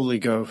the Holy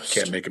Ghost,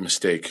 Can't make a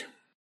mistake.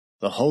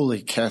 the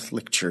Holy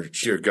Catholic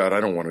Church, Dear God,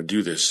 I don't want to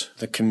do this,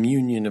 the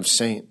communion of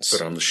saints,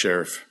 but I'm the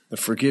sheriff. the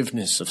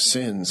forgiveness of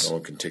sins, No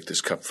one can take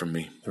this cup from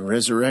me. the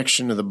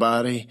resurrection of the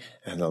body,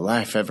 and the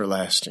life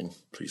everlasting.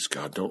 Please,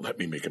 God, don't let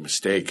me make a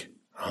mistake.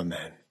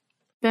 Amen.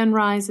 Ben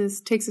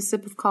rises, takes a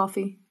sip of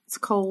coffee. It's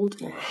cold.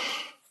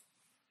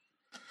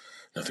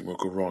 Nothing will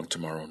go wrong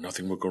tomorrow.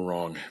 Nothing will go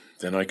wrong.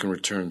 Then I can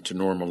return to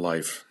normal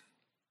life.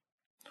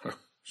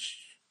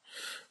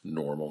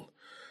 Normal.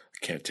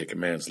 I can't take a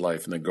man's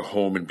life and then go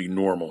home and be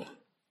normal.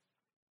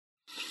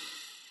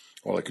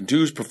 All I can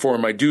do is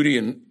perform my duty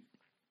and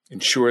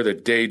ensure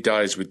that Day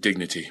dies with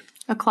dignity.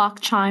 A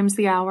clock chimes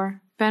the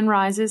hour. Ben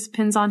rises,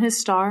 pins on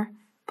his star,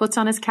 puts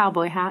on his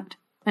cowboy hat,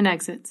 and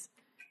exits.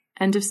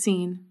 End of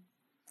scene.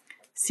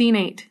 Scene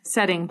 8,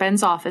 setting,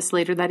 Ben's office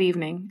later that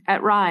evening.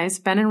 At Rise,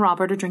 Ben and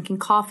Robert are drinking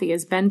coffee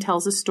as Ben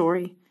tells a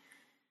story.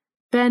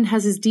 Ben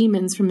has his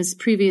demons from his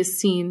previous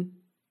scene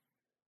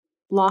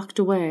locked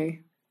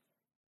away.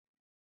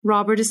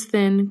 Robert is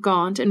thin,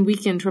 gaunt, and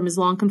weakened from his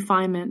long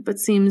confinement, but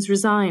seems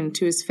resigned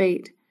to his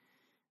fate,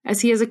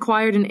 as he has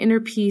acquired an inner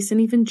peace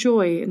and even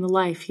joy in the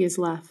life he has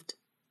left.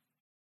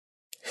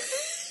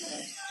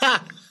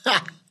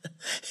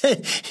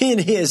 In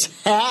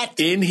his hat?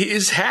 In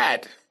his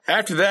hat.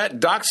 After that,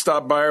 Doc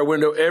stopped by our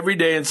window every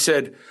day and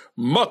said,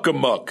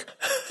 "Muck-a-muck."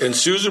 And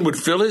Susan would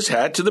fill his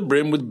hat to the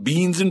brim with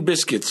beans and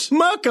biscuits.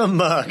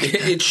 Muck-a-muck.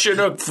 It's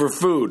Chinook for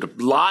food.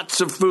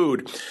 Lots of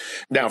food.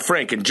 Now,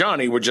 Frank and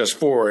Johnny were just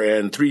 4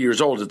 and 3 years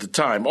old at the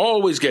time,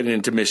 always getting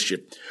into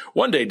mischief.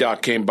 One day,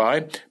 Doc came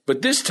by,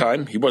 but this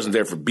time he wasn't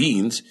there for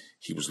beans.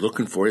 He was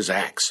looking for his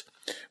axe,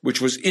 which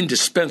was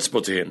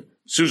indispensable to him.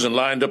 Susan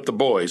lined up the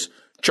boys,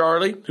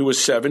 Charlie, who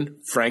was 7,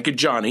 Frank and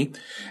Johnny,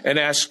 and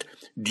asked,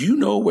 "Do you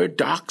know where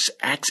Doc's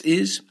axe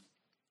is?"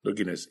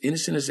 Looking as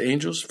innocent as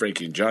angels,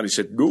 Frankie and Johnny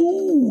said,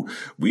 "No,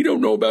 we don't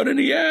know about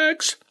any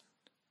axe."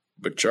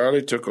 But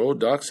Charlie took old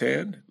Doc's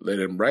hand, led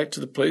him right to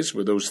the place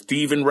where those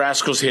thieving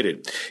rascals hid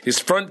it. His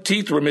front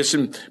teeth were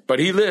missing, but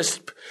he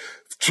lisped,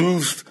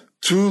 "Truth,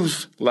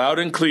 truth," loud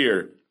and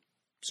clear.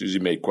 Susie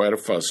made quite a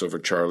fuss over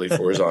Charlie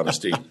for his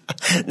honesty.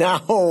 Now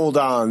hold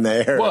on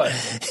there. What?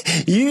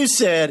 You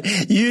said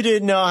you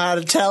didn't know how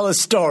to tell a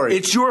story.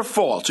 It's your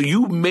fault. So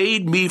you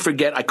made me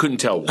forget I couldn't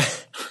tell one.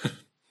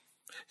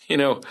 You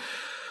know,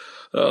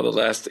 the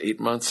last 8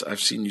 months, I've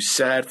seen you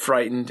sad,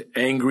 frightened,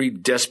 angry,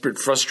 desperate,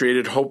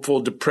 frustrated, hopeful,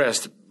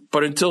 depressed.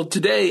 But until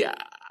today,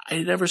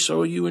 I never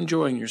saw you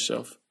enjoying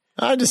yourself.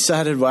 I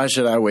decided, why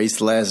should I waste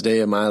the last day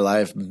of my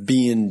life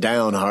being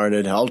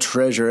downhearted? I'll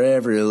treasure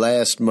every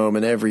last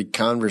moment, every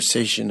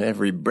conversation,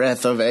 every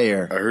breath of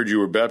air. I heard you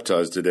were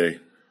baptized today.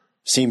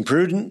 Seem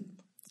prudent?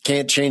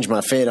 Can't change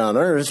my fate on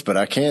earth, but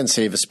I can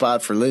save a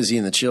spot for Lizzie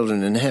and the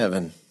children in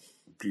heaven.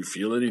 Do you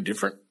feel any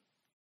different?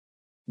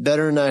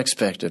 Better than I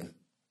expected.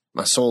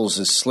 My soul's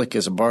as slick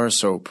as a bar of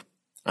soap.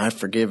 I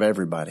forgive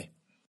everybody.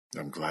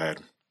 I'm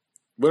glad.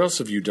 What else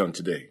have you done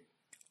today?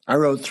 I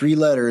wrote 3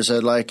 letters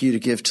I'd like you to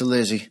give to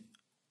Lizzie.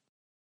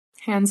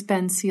 Hands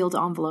bend sealed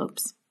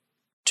envelopes.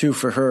 2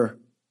 for her,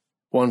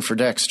 1 for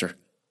Dexter.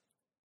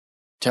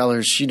 Tell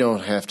her she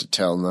don't have to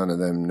tell none of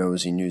them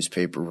nosy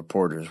newspaper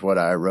reporters what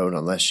I wrote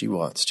unless she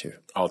wants to.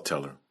 I'll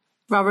tell her.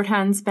 Robert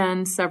hands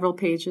Ben several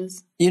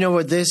pages. You know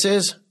what this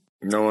is?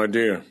 No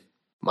idea.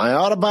 My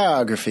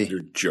autobiography.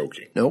 You're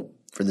joking. Nope,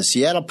 for the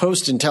Seattle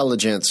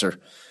Post-Intelligencer.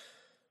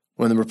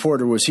 When the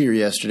reporter was here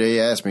yesterday, he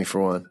asked me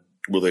for one.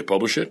 Will they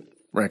publish it?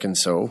 Reckon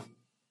so.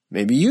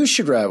 Maybe you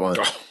should write one.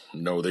 Oh,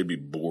 no, they'd be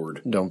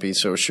bored. Don't be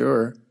so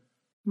sure.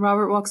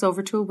 Robert walks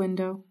over to a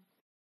window.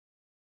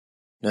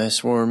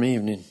 Nice warm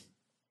evening.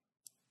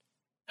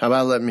 How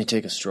about letting me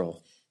take a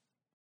stroll?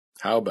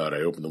 How about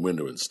I open the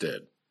window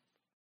instead?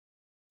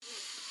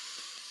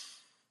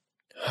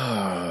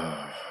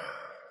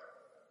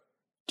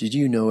 Did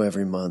you know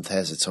every month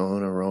has its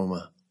own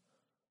aroma?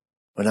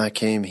 When I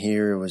came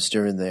here, it was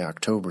during the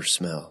October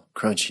smell.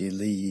 Crunchy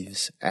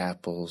leaves,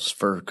 apples,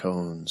 fir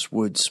cones,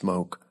 wood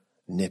smoke,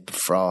 nip of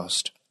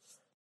frost.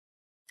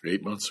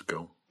 8 months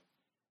ago.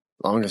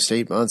 Longest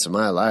 8 months of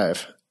my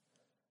life.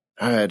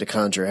 I had to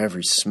conjure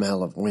every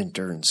smell of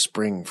winter and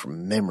spring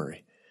from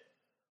memory.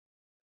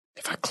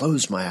 If I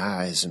close my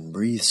eyes and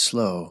breathe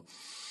slow,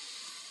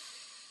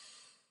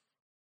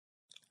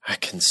 I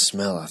can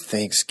smell a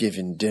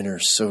Thanksgiving dinner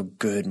so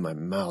good my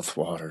mouth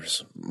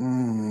waters.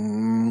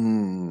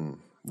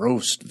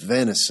 Roast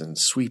venison,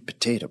 sweet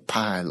potato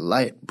pie,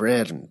 light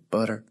bread and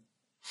butter.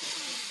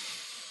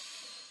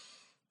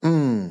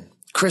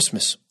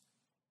 Christmas.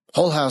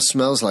 Whole house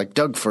smells like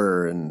Doug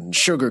fir and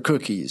sugar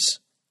cookies.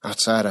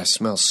 Outside I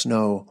smell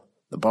snow,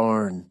 the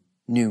barn,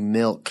 new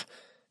milk,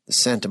 the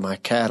scent of my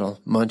cattle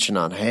munching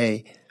on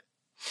hay.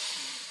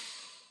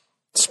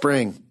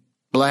 Spring.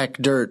 Black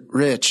dirt,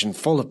 rich and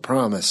full of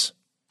promise.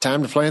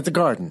 Time to plant the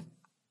garden.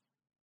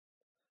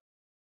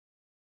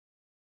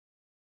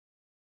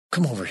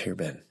 Come over here,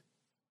 Ben.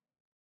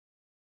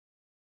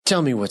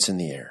 Tell me what's in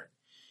the air.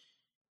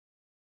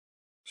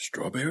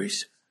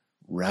 Strawberries?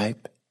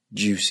 Ripe,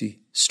 juicy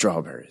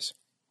strawberries.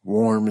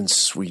 Warm and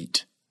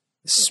sweet.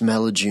 The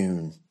smell of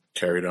June.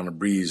 Carried on a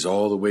breeze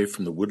all the way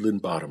from the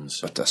woodland bottoms.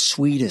 But the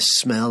sweetest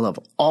smell of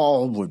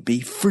all would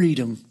be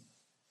freedom.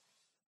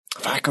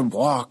 If I could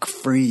walk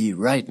free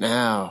right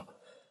now,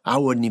 I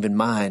wouldn't even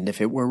mind if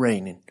it were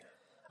raining.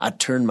 I'd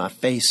turn my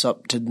face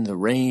up to the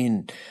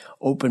rain,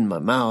 open my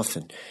mouth,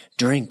 and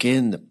drink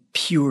in the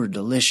pure,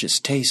 delicious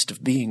taste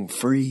of being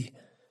free.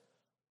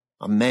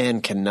 A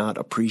man cannot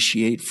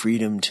appreciate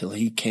freedom till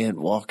he can't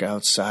walk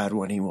outside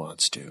when he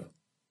wants to.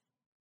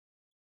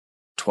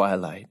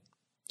 Twilight,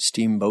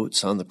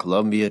 steamboats on the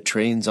Columbia,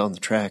 trains on the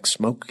track,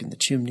 smoke in the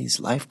chimneys,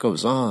 life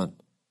goes on.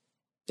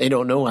 They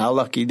don't know how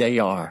lucky they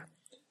are.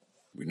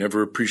 We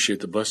never appreciate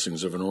the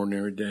blessings of an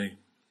ordinary day.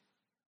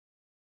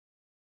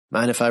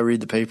 Mind if I read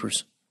the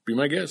papers? Be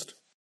my guest.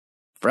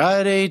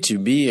 Friday to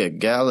be a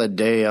gala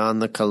day on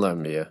the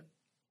Columbia.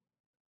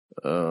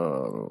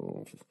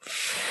 Oh,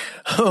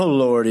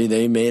 Lordy,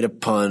 they made a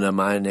pun on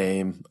my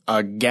name.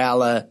 A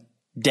gala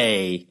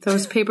day.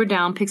 Throws paper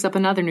down, picks up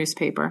another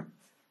newspaper.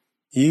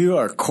 You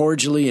are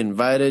cordially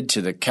invited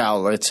to the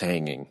Cowlitz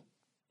hanging.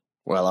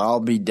 Well, I'll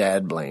be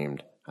dad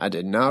blamed. I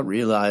did not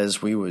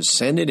realize we was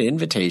sending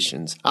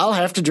invitations. I'll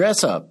have to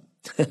dress up.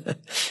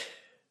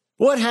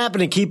 What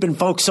happened to keeping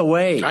folks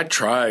away? I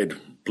tried.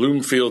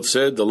 Bloomfield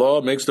said the law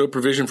makes no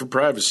provision for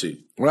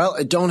privacy. Well,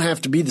 it don't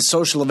have to be the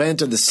social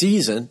event of the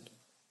season.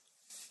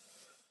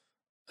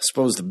 I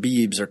suppose the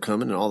Beebs are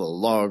coming and all the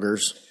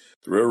loggers.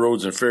 The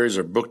railroads and ferries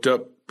are booked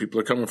up.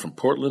 People are coming from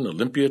Portland,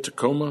 Olympia,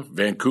 Tacoma,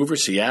 Vancouver,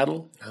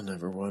 Seattle. I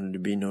never wanted to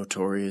be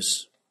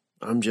notorious.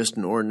 I'm just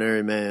an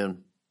ordinary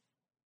man.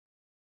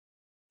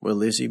 Will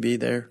Lizzie be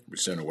there? We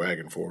sent a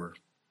wagon for her.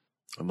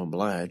 I'm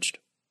obliged.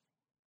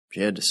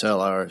 She had to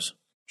sell ours.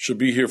 She'll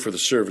be here for the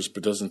service,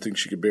 but doesn't think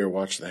she could bear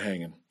watch the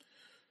hanging.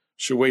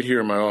 She'll wait here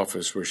in my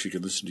office where she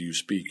can listen to you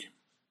speak.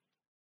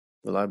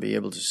 Will I be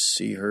able to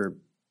see her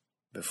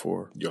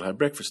before? You'll have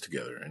breakfast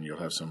together, and you'll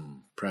have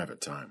some private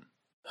time.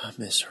 I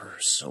miss her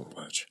so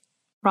much.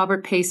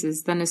 Robert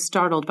paces, then is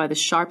startled by the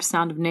sharp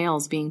sound of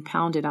nails being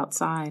pounded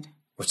outside.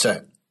 What's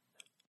that?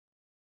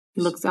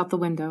 He looks out the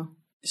window.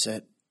 Is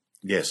that...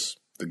 Yes,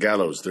 the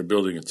gallows. They're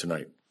building it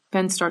tonight.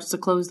 Ben starts to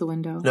close the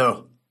window.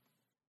 No.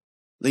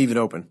 Leave it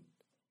open.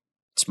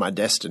 It's my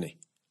destiny.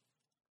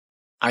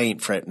 I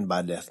ain't fretting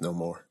by death no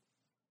more.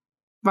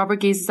 Robert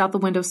gazes out the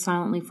window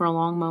silently for a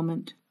long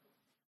moment.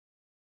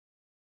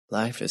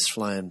 Life is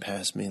flying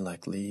past me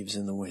like leaves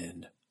in the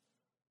wind.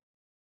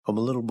 I'm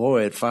a little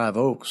boy at 5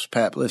 Oaks.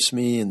 Pap lifts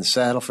me in the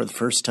saddle for the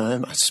first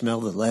time. I smell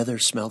the leather,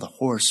 smell the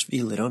horse,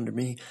 feel it under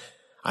me.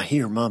 I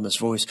hear Mama's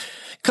voice.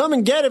 Come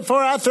and get it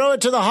before I throw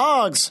it to the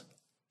hogs.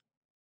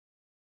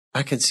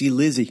 I can see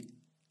Lizzie.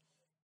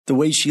 The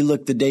way she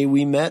looked the day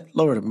we met,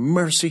 Lord of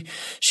mercy,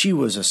 she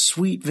was a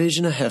sweet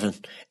vision of heaven.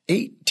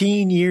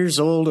 18 years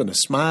old and a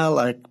smile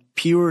like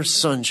pure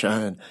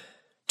sunshine.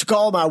 Took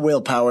all my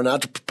willpower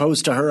not to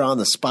propose to her on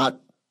the spot,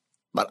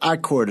 but I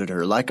courted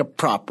her like a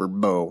proper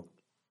beau.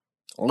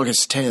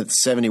 August 10th,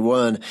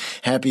 71,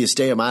 happiest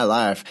day of my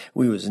life.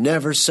 We was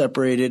never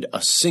separated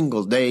a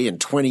single day in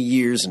 20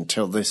 years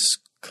until this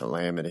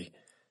calamity.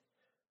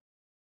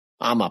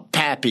 I'm a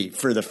pappy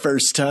for the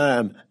first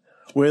time.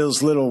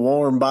 Will's little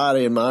warm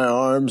body in my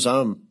arms.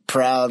 I'm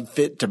proud,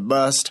 fit to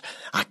bust.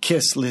 I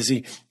kiss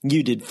Lizzie.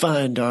 You did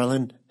fine,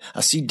 darling.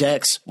 I see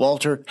Dex,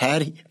 Walter,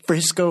 Hattie,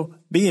 Frisco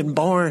being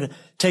born,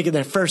 taking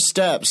their first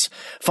steps,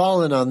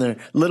 falling on their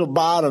little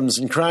bottoms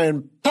and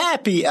crying,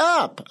 "Pappy,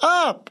 up,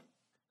 up!"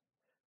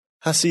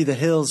 I see the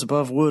hills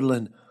above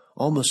Woodland,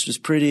 almost as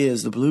pretty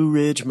as the Blue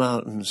Ridge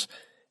Mountains.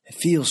 It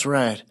feels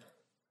right.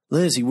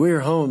 Lizzie,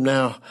 we're home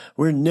now.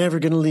 We're never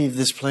going to leave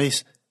this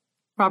place.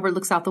 Robert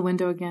looks out the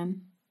window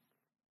again.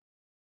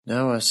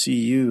 Now I see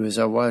you as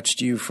I watched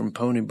you from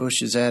Pony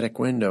Bush's attic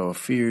window, a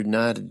feared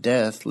night of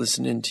death,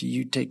 listening to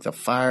you take the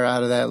fire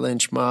out of that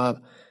lynch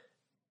mob.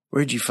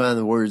 Where'd you find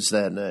the words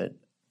that night?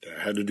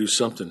 I had to do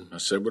something. I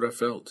said what I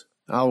felt.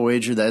 I'll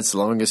wager that's the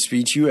longest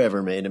speech you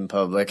ever made in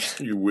public.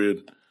 You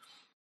would.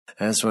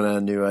 That's when I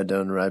knew I'd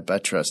done right by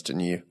trusting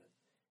you.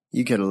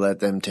 You could have let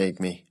them take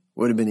me.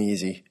 Would have been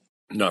easy.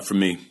 Not for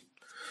me.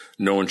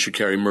 No one should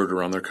carry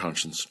murder on their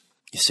conscience.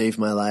 You saved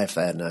my life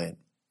that night,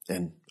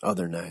 and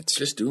other nights.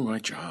 Just doing my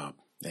job.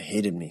 They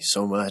hated me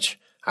so much.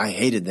 I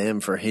hated them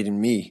for hating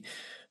me.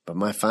 But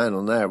my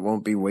final night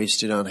won't be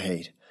wasted on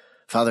hate.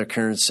 Father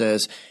Kern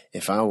says,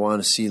 if I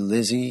want to see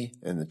Lizzie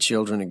and the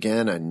children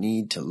again, I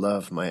need to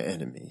love my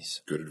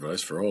enemies. Good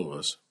advice for all of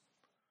us.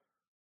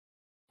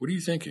 What are you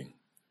thinking?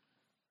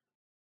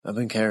 I've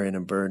been carrying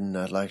a burden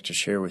I'd like to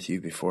share with you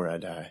before I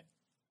die.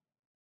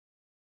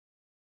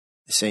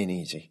 This ain't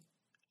easy.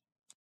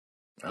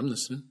 I'm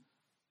listening.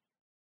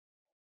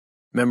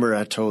 Remember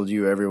I told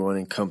you everyone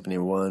in Company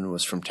 1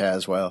 was from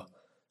Tazewell,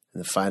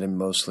 and the fighting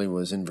mostly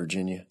was in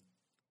Virginia?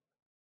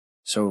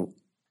 So,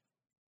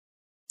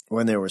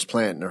 when there was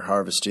planting or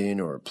harvesting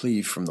or a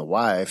plea from the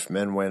wife,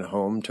 men went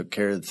home, took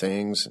care of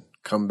things, and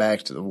come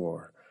back to the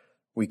war.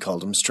 We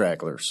called them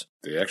stragglers.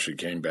 They actually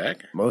came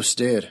back? Most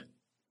did.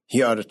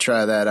 You ought to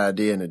try that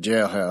idea in a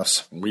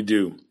jailhouse. We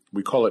do.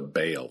 We call it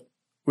bail.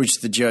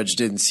 Which the judge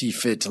didn't see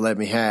fit to let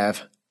me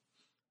have.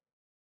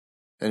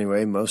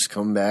 Anyway, most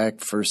come back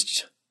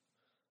first.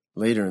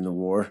 Later in the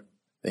war,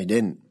 they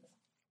didn't.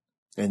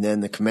 And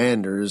then the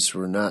commanders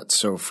were not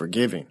so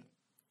forgiving.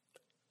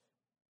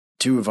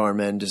 2 of our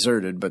men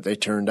deserted, but they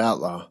turned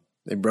outlaw.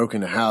 They broke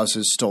into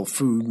houses, stole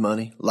food,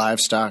 money,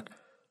 livestock.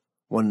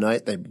 One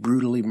night they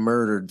brutally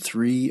murdered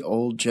 3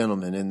 old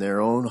gentlemen in their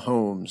own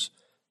homes.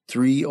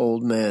 3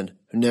 old men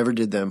who never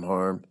did them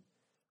harm.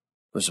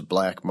 There was a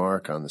black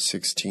mark on the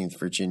 16th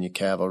Virginia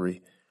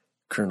Cavalry.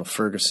 Colonel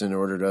Ferguson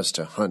ordered us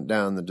to hunt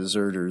down the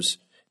deserters,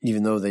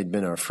 even though they'd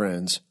been our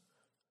friends.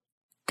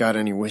 Got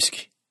any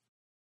whiskey?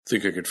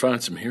 Think I could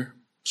find some here.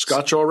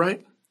 Scotch all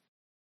right?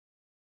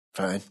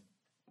 Fine.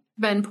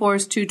 Ben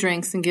pours 2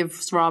 drinks and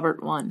gives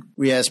Robert one.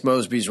 We asked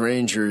Mosby's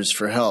Rangers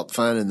for help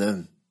finding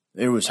them.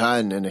 They was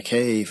hiding in a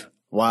cave,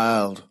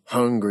 wild,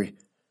 hungry.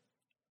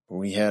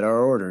 We had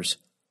our orders.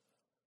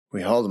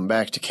 We hauled them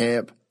back to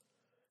camp.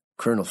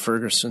 Colonel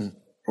Ferguson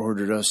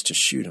ordered us to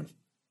shoot him.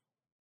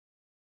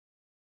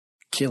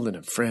 Killing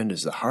a friend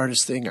is the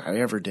hardest thing I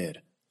ever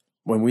did.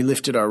 When we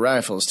lifted our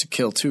rifles to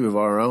kill 2 of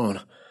our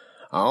own,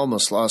 I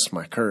almost lost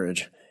my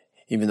courage,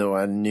 even though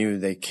I knew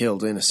they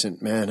killed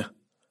innocent men.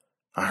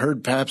 I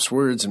heard Pap's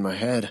words in my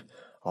head,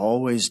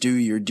 always do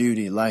your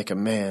duty like a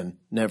man,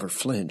 never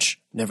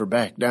flinch, never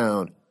back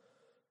down.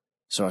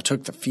 So I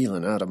took the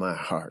feeling out of my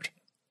heart.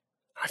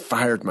 I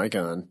fired my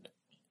gun,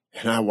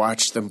 and I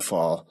watched them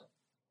fall,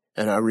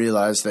 and I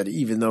realized that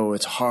even though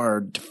it's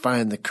hard to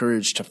find the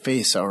courage to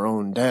face our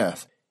own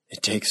death,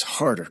 it takes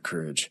harder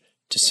courage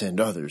to send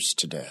others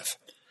to death.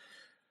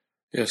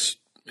 Yes,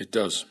 it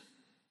does.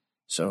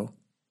 So,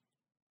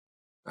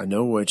 I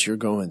know what you're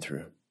going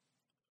through.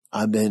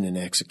 I've been an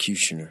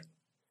executioner.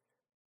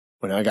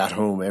 When I got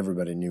home,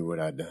 everybody knew what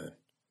I'd done.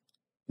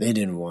 They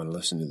didn't want to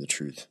listen to the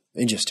truth.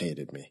 They just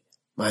hated me.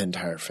 My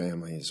entire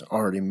family has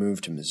already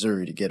moved to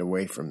Missouri to get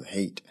away from the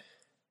hate.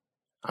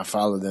 I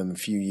followed them a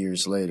few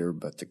years later,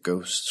 but the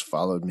ghosts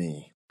followed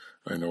me.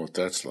 I know what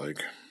that's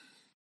like.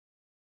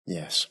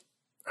 Yes,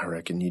 I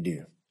reckon you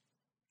do.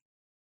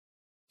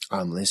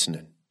 I'm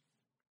listening.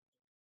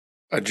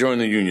 I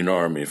joined the Union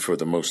Army for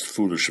the most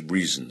foolish of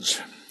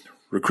reasons.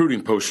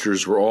 Recruiting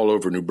posters were all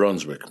over New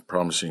Brunswick,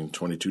 promising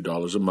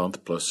 $22 a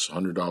month plus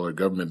 $100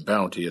 government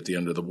bounty at the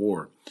end of the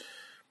war.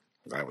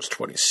 I was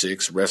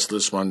 26,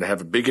 restless, wanted to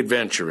have a big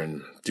adventure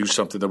and do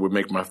something that would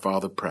make my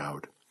father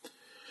proud.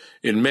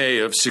 In May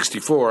of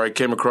 '64, I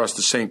came across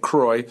the St.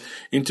 Croix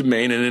into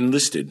Maine and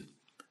enlisted.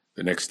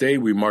 The next day,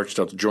 we marched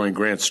out to join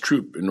Grant's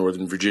troop in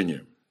Northern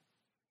Virginia.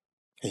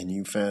 And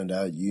you found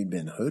out you'd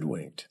been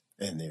hoodwinked,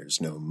 and there's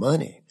no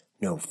money,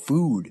 no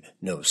food,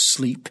 no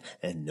sleep,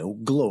 and no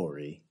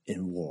glory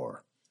in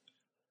war.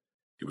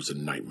 It was a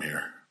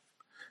nightmare.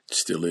 It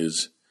still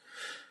is.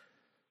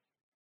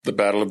 The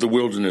Battle of the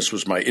Wilderness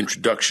was my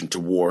introduction to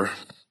war.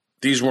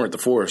 These weren't the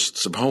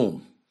forests of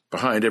home.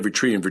 Behind every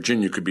tree in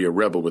Virginia could be a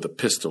rebel with a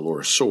pistol or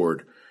a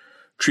sword.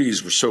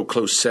 Trees were so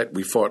close set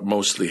we fought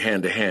mostly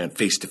hand to hand,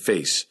 face to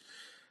face.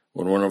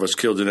 When one of us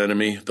killed an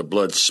enemy, the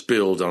blood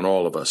spilled on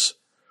all of us.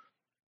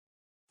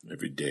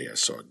 Every day I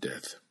saw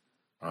death.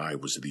 I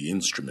was the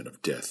instrument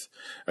of death.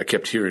 I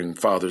kept hearing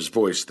Father's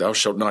voice, "Thou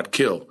shalt not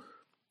kill."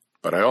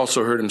 But I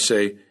also heard him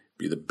say,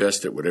 "Be the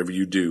best at whatever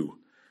you do.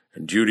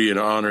 And duty and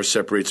honor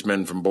separates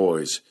men from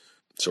boys."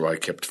 So I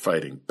kept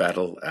fighting,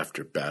 battle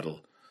after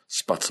battle.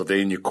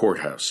 Spotsylvania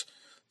Courthouse,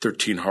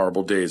 13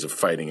 horrible days of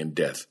fighting and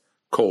death.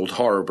 Cold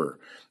Harbor,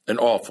 an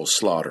awful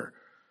slaughter.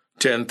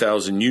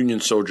 10,000 Union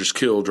soldiers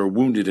killed or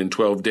wounded in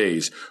 12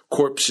 days.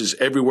 Corpses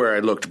everywhere I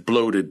looked,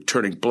 bloated,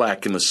 turning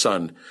black in the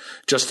sun.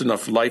 Just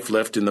enough life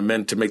left in the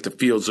men to make the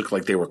fields look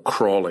like they were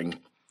crawling.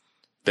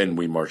 Then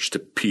we marched to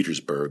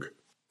Petersburg.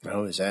 I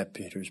was at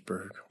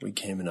Petersburg. We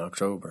came in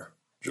October.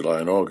 July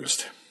and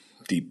August.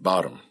 Deep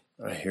Bottom.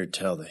 I hear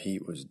tell the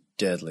heat was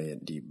deadly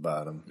at Deep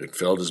Bottom. It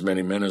felled as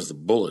many men as the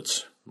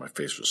bullets. My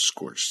face was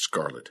scorched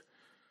scarlet.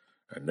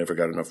 I never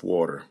got enough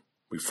water.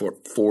 We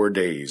fought 4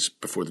 days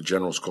before the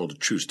generals called a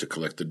truce to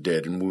collect the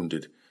dead and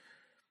wounded.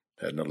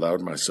 I hadn't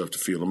allowed myself to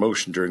feel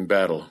emotion during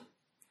battle.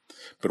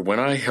 But when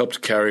I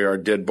helped carry our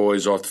dead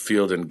boys off the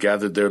field and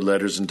gathered their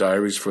letters and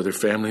diaries for their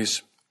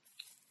families,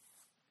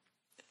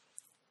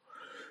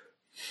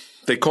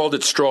 they called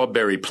it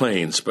Strawberry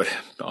Plains, but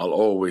I'll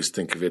always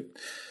think of it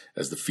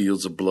as the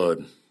fields of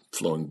blood,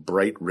 flowing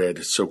bright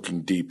red,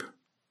 soaking deep.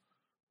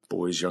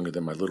 Boys younger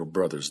than my little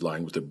brothers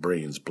lying with their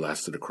brains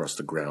blasted across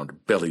the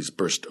ground, bellies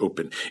burst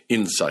open,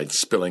 insides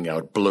spilling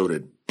out,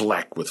 bloated,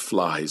 black with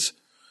flies.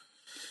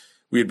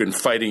 We had been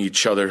fighting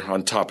each other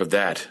on top of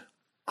that,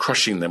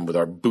 crushing them with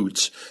our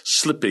boots,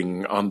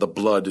 slipping on the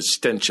blood. A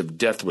stench of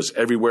death was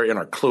everywhere, in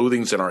our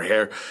clothing and our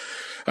hair.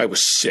 I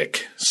was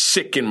sick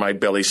in my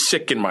belly,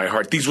 sick in my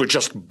heart. These were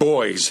just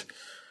boys.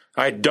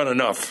 I had done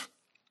enough.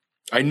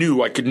 I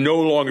knew I could no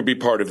longer be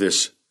part of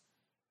this.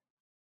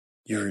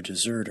 You're a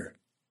deserter.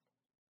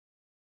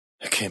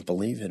 I can't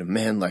believe it. A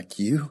man like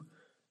you?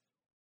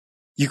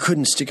 You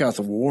couldn't stick out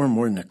the war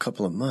more than a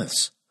couple of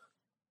months.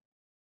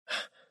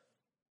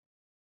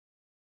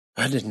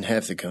 I didn't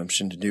have the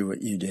gumption to do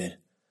what you did.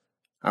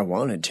 I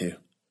wanted to.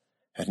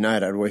 At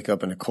night I'd wake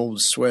up in a cold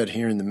sweat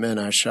hearing the men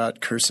I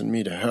shot cursing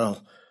me to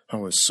hell. I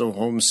was so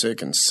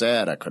homesick and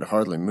sad I could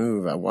hardly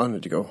move. I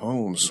wanted to go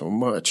home so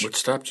much. What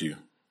stopped you?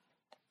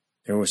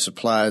 There were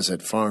supplies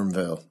at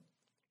Farmville.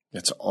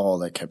 That's all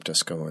that kept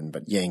us going,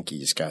 but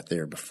Yankees got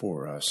there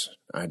before us.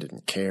 I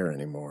didn't care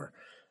anymore.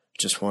 I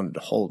just wanted to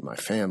hold my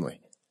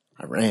family.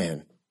 I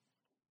ran,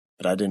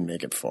 but I didn't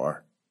make it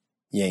far.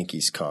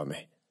 Yankees caught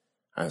me.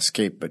 I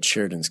escaped, but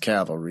Sheridan's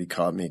cavalry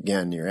caught me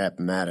again near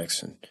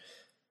Appomattox, and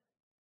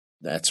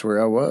that's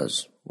where I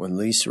was when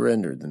Lee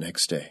surrendered the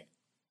next day.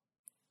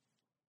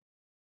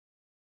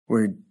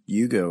 Where'd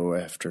you go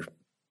after?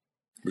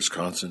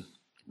 Wisconsin.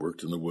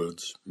 Worked in the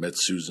woods. Met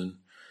Susan.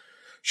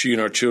 She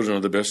and our children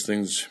are the best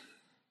things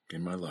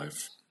in my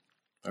life.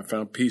 I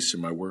found peace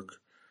in my work.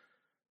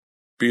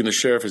 Being the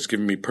sheriff has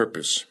given me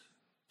purpose.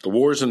 The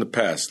war's in the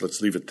past.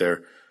 Let's leave it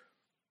there.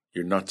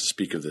 You're not to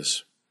speak of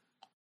this.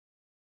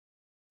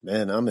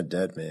 Man, I'm a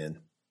dead man.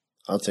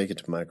 I'll take it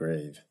to my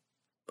grave.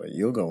 But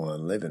you'll go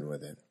on living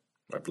with it.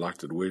 I've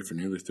locked it away for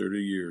nearly 30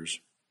 years.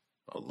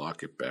 I'll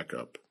lock it back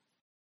up.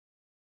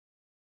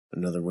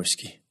 Another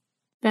whiskey.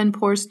 Ben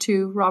pours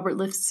two. Robert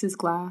lifts his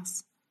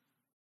glass.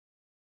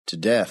 To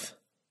death.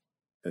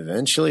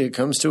 Eventually it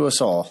comes to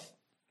us all.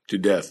 To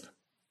death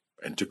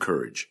and to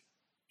courage.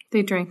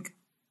 They drink.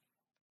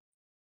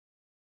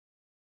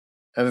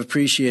 I've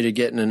appreciated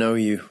getting to know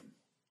you.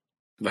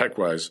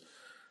 Likewise.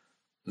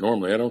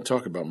 Normally I don't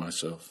talk about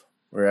myself.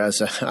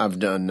 Whereas I've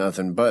done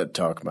nothing but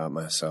talk about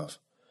myself.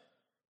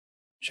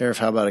 Sheriff,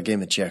 how about a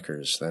game of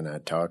checkers? Then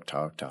I'd talk.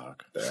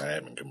 I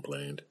haven't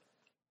complained.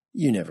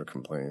 You never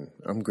complain.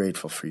 I'm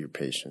grateful for your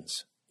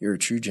patience. You're a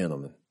true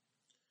gentleman.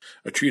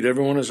 I treat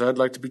everyone as I'd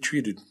like to be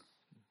treated.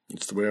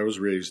 It's the way I was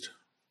raised.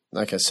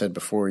 Like I said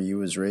before, you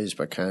was raised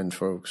by kind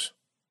folks.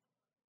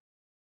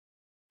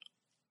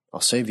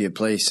 I'll save you a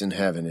place in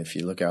heaven if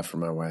you look out for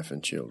my wife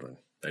and children.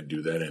 I'd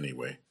do that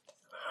anyway.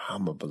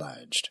 I'm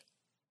obliged.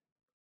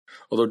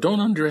 Although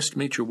don't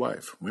underestimate your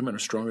wife. Women are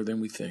stronger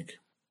than we think.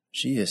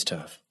 She is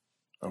tough.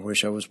 I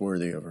wish I was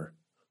worthy of her.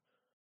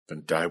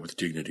 Then die with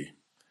dignity.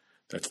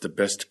 That's the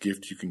best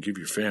gift you can give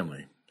your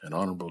family, an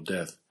honorable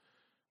death.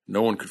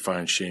 No one could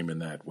find shame in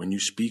that. When you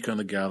speak on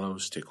the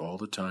gallows, take all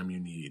the time you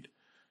need.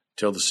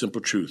 Tell the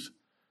simple truth.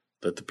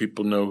 Let the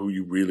people know who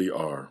you really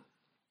are.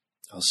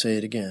 I'll say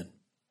it again.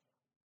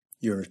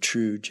 You're a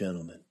true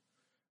gentleman.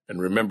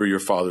 And remember your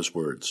father's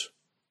words.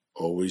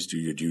 Always do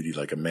your duty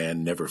like a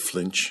man. Never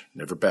flinch,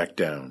 never back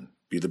down.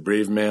 Be the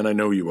brave man I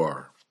know you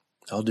are.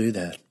 I'll do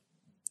that.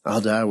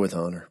 I'll die with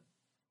honor.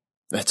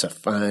 That's a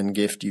fine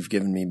gift you've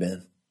given me,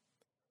 Ben.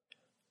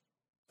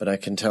 But I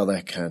can tell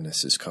that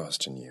kindness is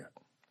costing you.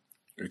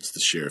 It's the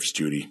sheriff's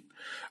duty.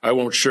 I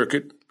won't shirk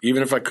it.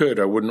 Even if I could,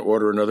 I wouldn't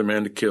order another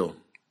man to kill.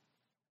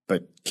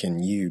 But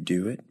can you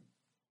do it?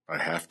 I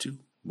have to,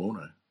 won't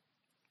I?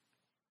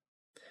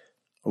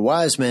 A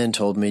wise man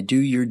told me, do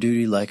your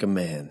duty like a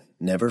man.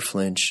 Never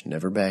flinch,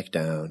 never back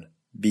down.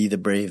 Be the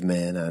brave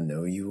man I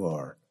know you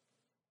are.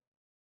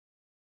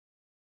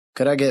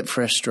 Could I get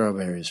fresh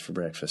strawberries for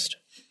breakfast?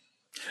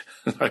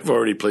 I've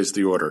already placed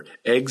the order.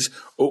 Eggs,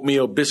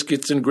 oatmeal,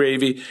 biscuits and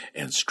gravy,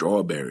 and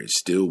strawberries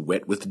still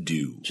wet with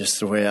dew. Just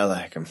the way I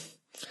like 'em.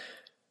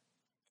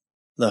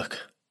 Look,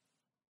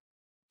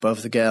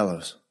 above the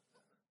gallows,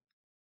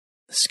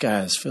 the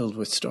sky is filled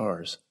with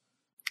stars.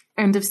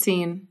 End of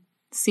scene.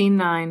 Scene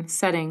 9,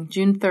 setting,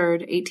 June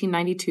 3rd,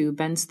 1892,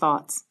 Ben's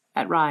thoughts.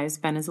 At Rise,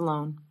 Ben is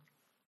alone.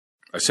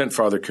 I sent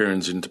Father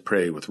Kearns in to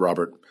pray with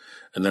Robert,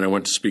 and then I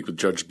went to speak with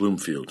Judge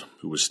Bloomfield,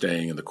 who was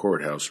staying in the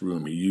courthouse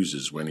room he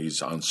uses when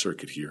he's on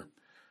circuit here.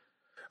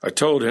 I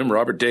told him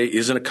Robert Day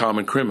isn't a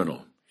common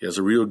criminal. He has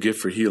a real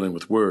gift for healing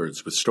with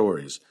words, with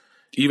stories.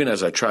 Even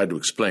as I tried to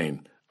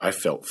explain, I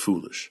felt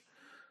foolish.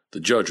 The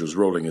judge was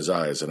rolling his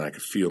eyes, and I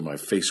could feel my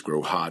face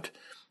grow hot.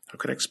 How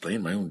could I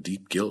explain my own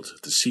deep guilt,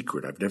 the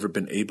secret I've never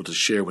been able to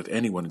share with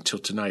anyone until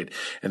tonight,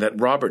 and that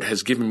Robert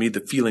has given me the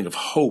feeling of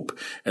hope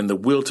and the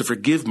will to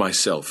forgive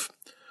myself?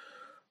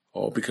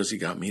 All because he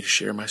got me to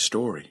share my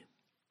story.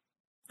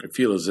 I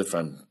feel as if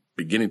I'm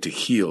beginning to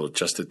heal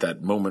just at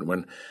that moment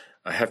when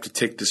I have to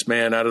take this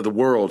man out of the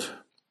world.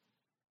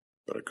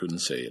 But I couldn't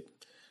say it.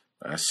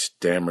 I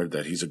stammered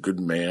that he's a good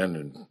man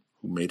and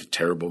who made a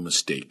terrible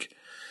mistake.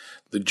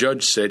 The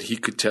judge said he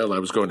could tell I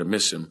was going to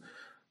miss him,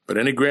 but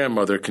any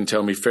grandmother can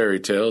tell me fairy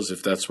tales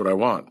if that's what I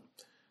want.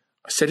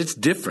 I said it's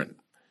different.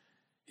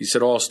 He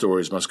said all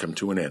stories must come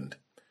to an end.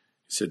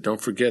 He said don't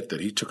forget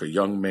that he took a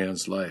young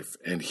man's life,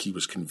 and he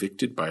was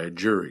convicted by a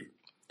jury.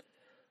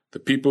 The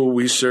people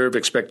we serve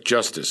expect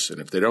justice,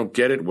 and if they don't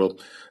get it, we'll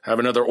have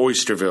another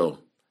Oysterville.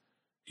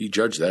 He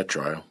judged that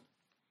trial.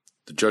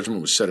 The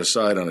judgment was set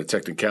aside on a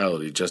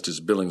technicality, just as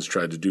Billings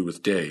tried to do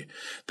with Day.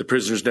 The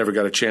prisoners never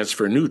got a chance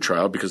for a new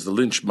trial because the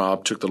lynch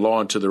mob took the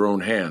law into their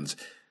own hands.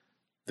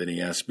 Then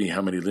he asked me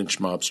how many lynch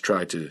mobs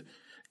tried to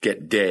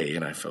get Day,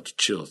 and I felt a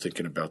chill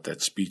thinking about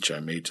that speech I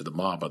made to the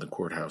mob on the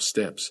courthouse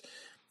steps.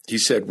 He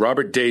said,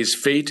 Robert Day's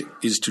fate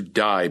is to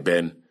die,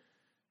 Ben.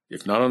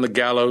 If not on the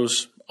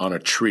gallows, on a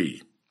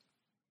tree.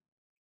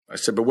 I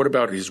said, but what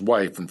about his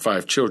wife and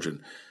 5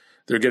 children?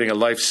 They're getting a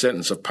life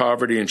sentence of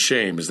poverty and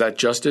shame. Is that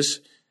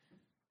justice?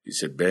 He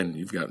said, Ben,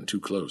 you've gotten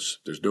too close.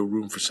 There's no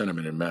room for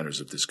sentiment in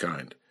matters of this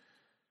kind.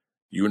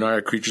 You and I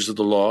are creatures of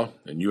the law,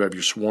 and you have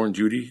your sworn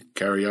duty to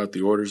carry out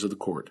the orders of the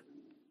court.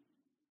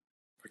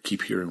 I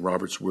keep hearing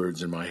Robert's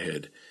words in my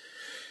head.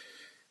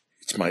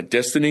 It's my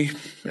destiny,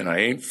 and I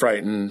ain't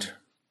frightened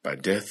by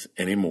death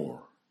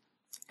anymore.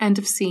 End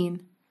of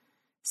scene.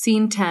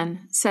 Scene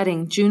 10,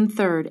 setting, June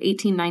 3rd,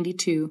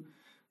 1892,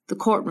 the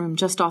courtroom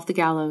just off the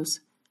gallows.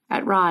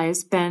 At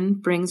Rise, Ben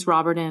brings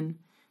Robert in.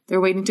 They're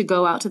waiting to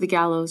go out to the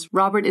gallows.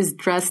 Robert is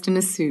dressed in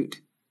a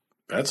suit.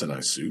 That's a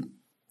nice suit.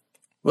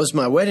 Was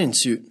my wedding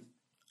suit.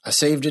 I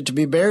saved it to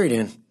be buried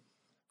in.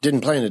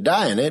 Didn't plan to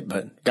die in it,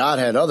 but God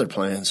had other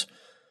plans.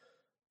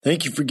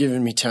 Thank you for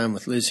giving me time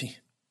with Lizzie.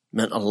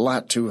 Meant a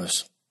lot to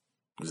us.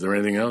 Is there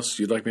anything else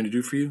you'd like me to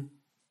do for you?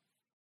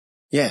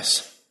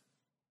 Yes.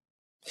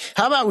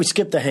 How about we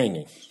skip the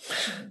hanging?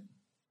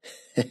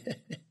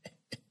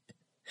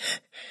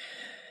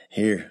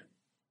 Here.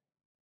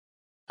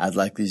 I'd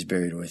like these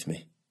buried with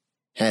me.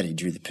 Hattie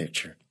drew the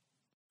picture.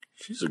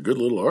 She's a good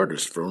little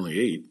artist for only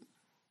 8.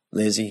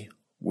 Lizzie,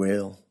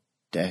 Will,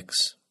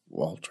 Dex,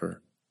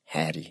 Walter,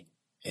 Hattie,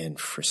 and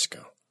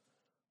Frisco.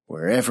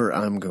 Wherever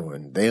I'm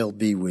going, they'll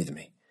be with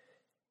me.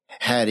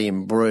 Hattie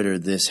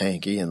embroidered this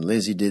hanky, and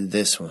Lizzie did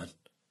this one.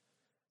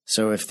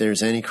 So if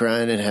there's any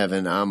crying in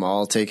heaven, I'm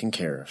all taken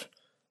care of.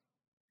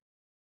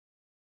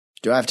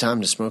 Do I have time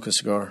to smoke a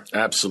cigar?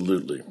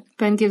 Absolutely.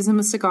 Ben gives him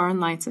a cigar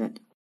and lights it.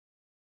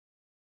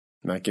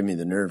 Might give me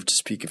the nerve to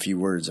speak a few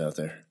words out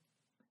there.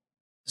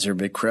 Is there a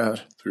big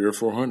crowd? 300 or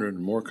 400,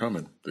 and more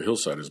coming. The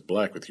hillside is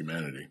black with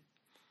humanity.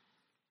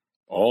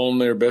 All in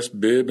their best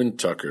bib and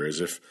tucker, as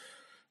if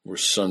we're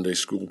Sunday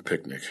school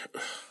picnic.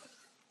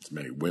 As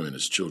many women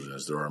as children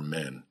as there are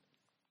men.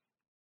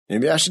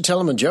 Maybe I should tell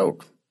them a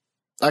joke.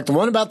 Like the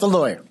one about the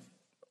lawyer.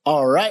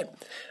 All right,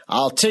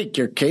 I'll take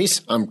your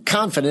case. I'm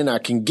confident I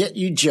can get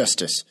you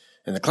justice.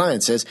 And the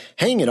client says,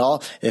 hang it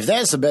all, if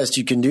that's the best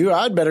you can do,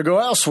 I'd better go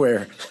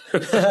elsewhere.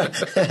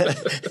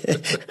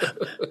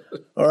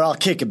 Or I'll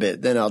kick a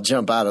bit, then I'll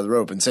jump out of the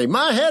rope and say,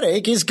 my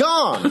headache is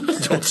gone.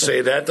 Don't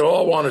say that, they'll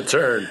all want to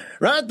turn.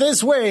 Right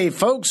this way,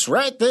 folks,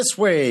 right this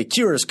way.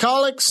 Cures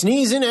colic,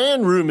 sneezing,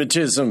 and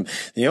rheumatism.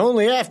 The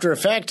only after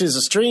effect is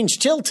a strange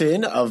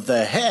tilting of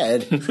the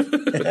head.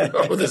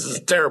 Oh, this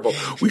is terrible.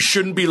 We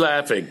shouldn't be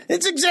laughing.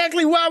 It's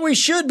exactly why we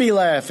should be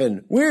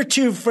laughing. We're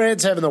 2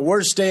 friends having the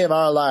worst day of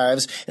our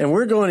lives, and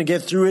we're going to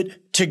get through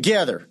it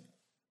together.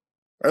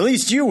 Or at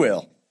least you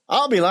will.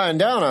 I'll be lying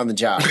down on the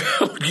job.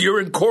 You're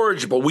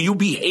incorrigible. Will you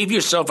behave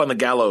yourself on the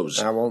gallows?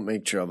 I won't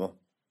make trouble.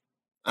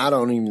 I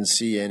don't even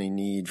see any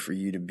need for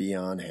you to be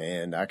on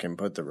hand. I can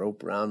put the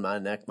rope around my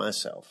neck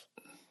myself.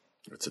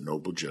 It's a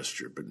noble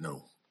gesture, but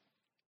no.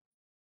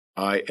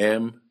 I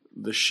am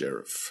the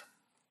sheriff.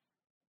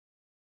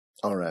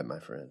 All right, my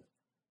friend.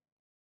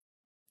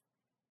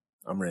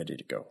 I'm ready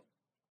to go.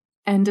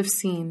 End of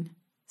scene.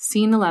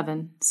 Scene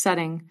 11.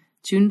 Setting,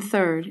 June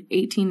 3rd,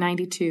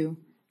 1892.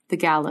 The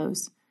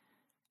gallows.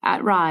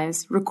 At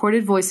Rise,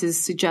 recorded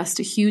voices suggest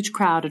a huge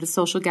crowd at a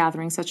social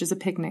gathering such as a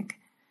picnic.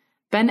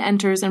 Ben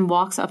enters and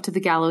walks up to the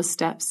gallows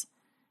steps.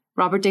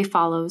 Robert Day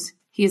follows.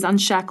 He is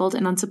unshackled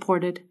and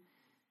unsupported.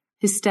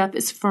 His step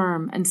is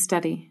firm and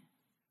steady.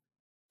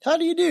 How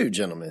do you do,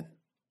 gentlemen?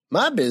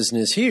 My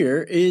business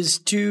here is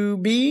to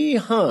be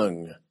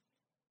hung.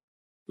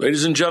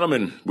 Ladies and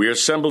gentlemen, we are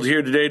assembled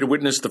here today to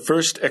witness the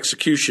first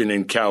execution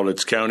in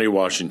Cowlitz County,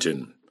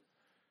 Washington.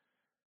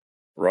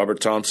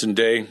 Robert Thompson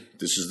Day,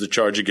 this is the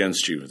charge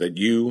against you, that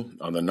you,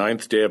 on the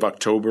 9th day of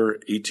October,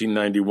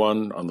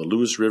 1891, on the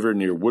Lewis River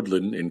near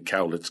Woodland in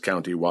Cowlitz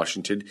County,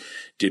 Washington,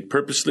 did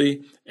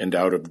purposely and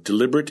out of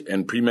deliberate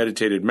and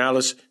premeditated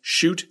malice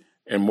shoot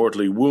and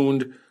mortally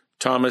wound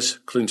Thomas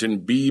Clinton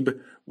Beebe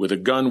with a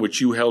gun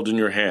which you held in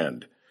your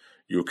hand.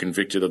 You were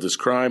convicted of this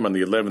crime on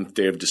the 11th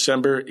day of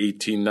December,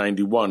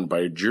 1891,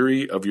 by a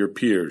jury of your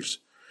peers.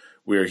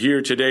 We are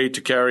here today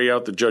to carry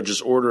out the judge's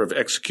order of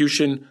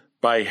execution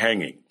by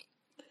hanging.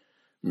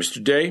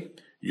 Mr. Day,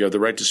 you have the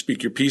right to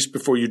speak your piece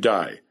before you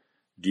die.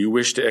 Do you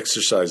wish to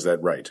exercise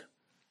that right?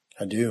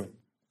 I do.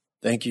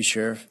 Thank you,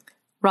 Sheriff.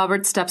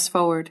 Robert steps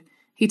forward.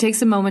 He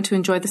takes a moment to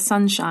enjoy the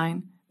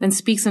sunshine, then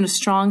speaks in a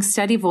strong,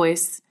 steady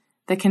voice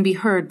that can be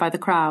heard by the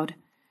crowd.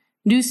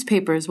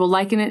 Newspapers will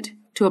liken it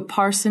to a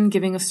parson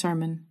giving a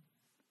sermon.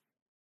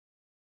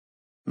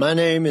 My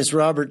name is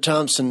Robert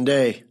Thompson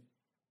Day.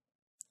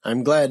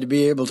 I'm glad to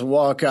be able to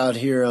walk out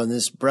here on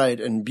this bright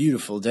and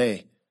beautiful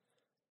day.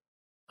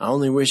 I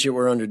only wish it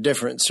were under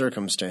different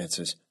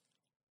circumstances.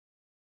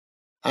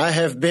 I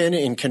have been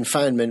in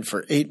confinement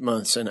for 8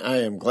 months, and I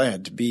am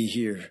glad to be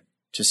here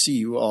to see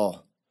you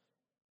all.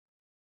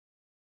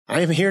 I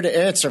am here to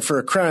answer for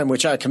a crime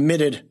which I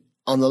committed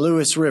on the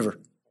Lewis River.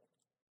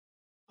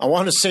 I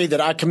want to say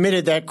that I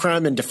committed that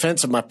crime in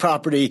defense of my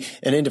property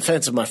and in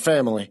defense of my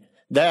family.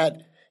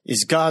 That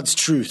is God's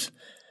truth.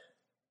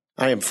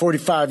 I am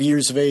 45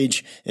 years of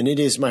age, and it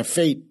is my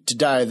fate to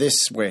die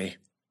this way.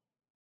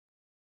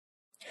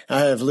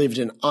 I have lived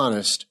an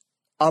honest,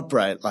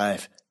 upright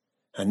life.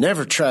 I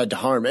never tried to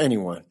harm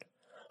anyone,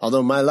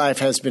 although my life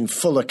has been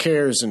full of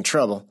cares and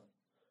trouble.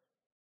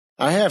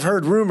 I have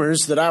heard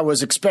rumors that I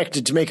was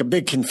expected to make a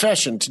big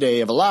confession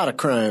today of a lot of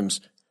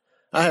crimes.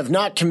 I have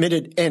not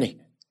committed any.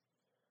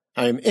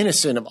 I am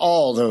innocent of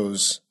all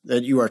those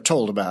that you are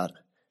told about.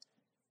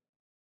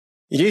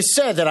 It is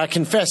said that I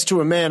confessed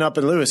to a man up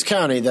in Lewis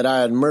County that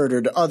I had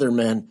murdered other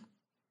men.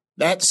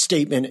 That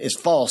statement is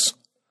false.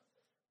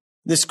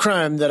 This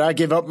crime that I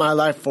give up my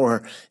life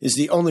for is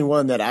the only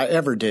one that I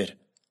ever did.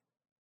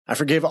 I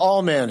forgive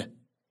all men,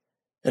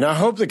 and I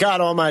hope that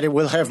God Almighty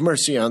will have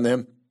mercy on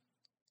them.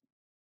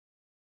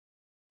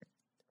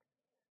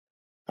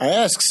 I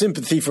ask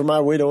sympathy for my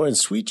widow and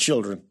sweet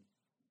children.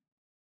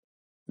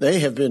 They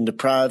have been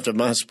deprived of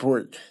my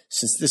support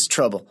since this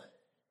trouble,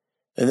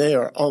 and they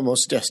are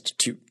almost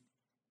destitute.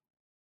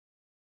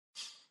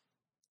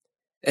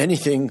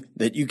 Anything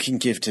that you can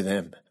give to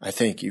them, I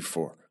thank you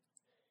for.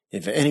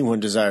 If anyone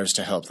desires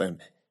to help them,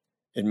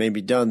 it may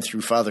be done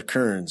through Father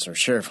Kearns or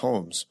Sheriff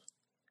Holmes.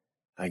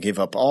 I give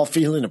up all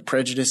feeling of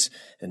prejudice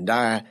and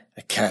die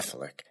a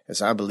Catholic,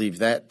 as I believe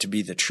that to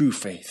be the true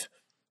faith.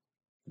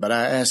 But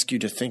I ask you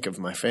to think of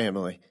my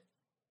family.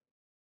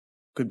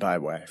 Goodbye,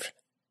 wife.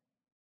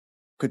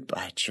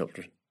 Goodbye,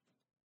 children.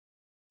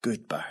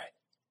 Goodbye.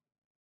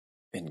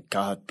 And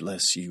God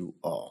bless you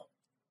all.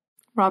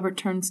 Robert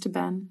turns to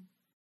Ben.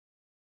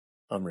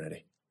 I'm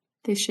ready.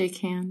 They shake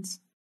hands.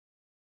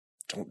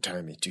 Don't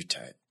tie me too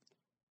tight.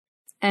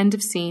 End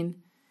of scene.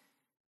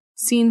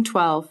 Scene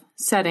 12.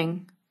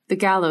 Setting, the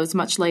gallows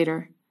much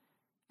later.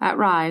 At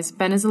Rise,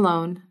 Ben is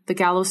alone. The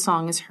gallows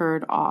song is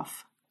heard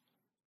off.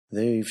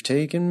 They've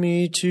taken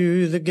me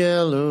to the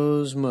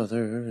gallows,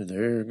 mother.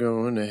 They're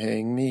going to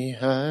hang me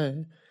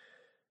high.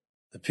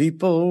 The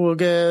people will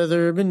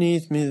gather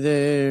beneath me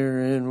there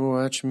and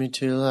watch me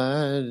till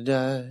I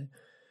die.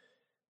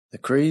 The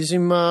crazy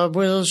mob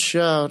will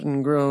shout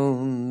and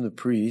groan. The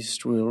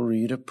priest will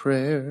read a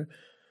prayer.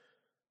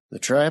 The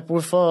trap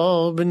will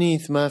fall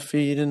beneath my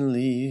feet and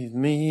leave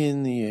me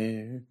in the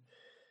air.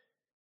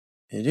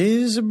 It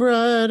is a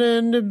bright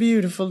and a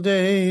beautiful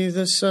day.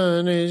 The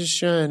sun is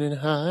shining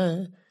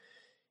high.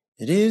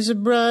 It is a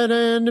bright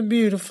and a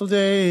beautiful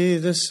day.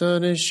 The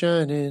sun is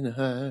shining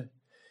high.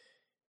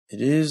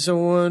 It is a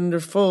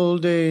wonderful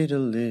day to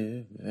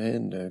live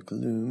and a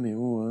gloomy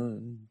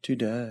one to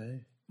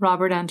die.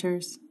 Robert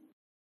enters.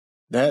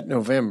 That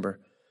November,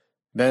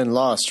 Ben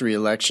lost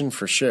re-election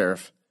for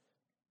sheriff,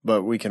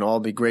 but we can all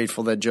be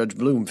grateful that Judge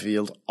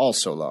Bloomfield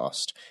also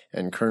lost,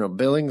 and Colonel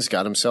Billings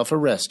got himself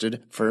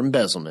arrested for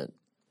embezzlement.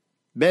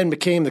 Ben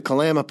became the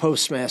Kalama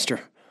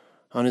postmaster.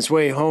 On his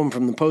way home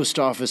from the post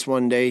office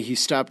one day, he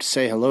stopped to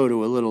say hello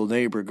to a little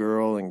neighbor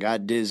girl and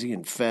got dizzy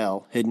and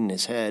fell, hitting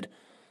his head.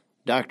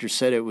 Doctor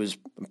said it was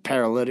a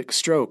paralytic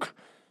stroke.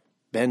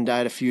 Ben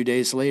died a few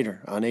days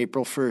later, on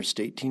April 1st,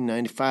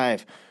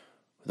 1895,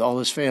 with all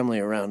his family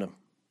around him.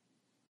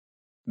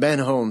 Ben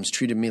Holmes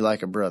treated me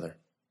like a brother.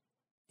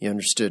 He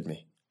understood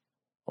me.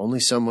 Only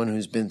someone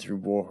who's been through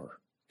war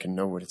can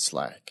know what it's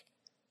like.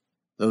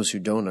 Those who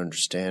don't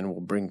understand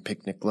will bring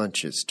picnic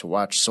lunches to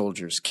watch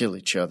soldiers kill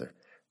each other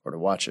or to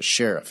watch a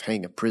sheriff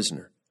hang a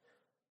prisoner.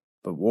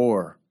 But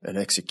war and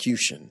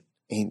execution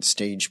ain't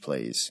stage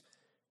plays.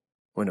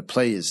 When a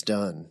play is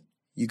done,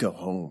 you go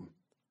home.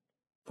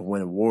 But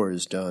when a war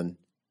is done,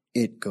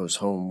 it goes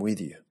home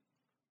with you.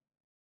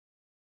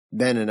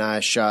 Ben and I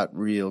shot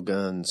real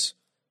guns,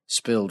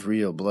 spilled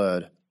real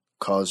blood,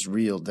 caused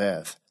real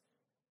death.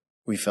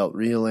 We felt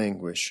real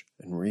anguish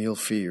and real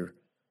fear,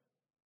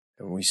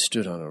 and we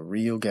stood on a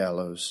real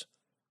gallows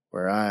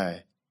where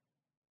I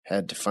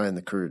had to find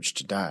the courage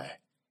to die.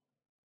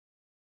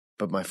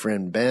 But my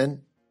friend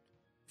Ben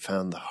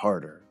found the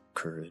harder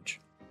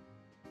courage.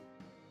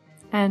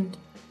 End.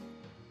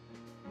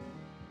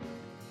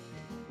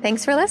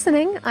 Thanks for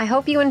listening. I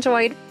hope you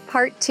enjoyed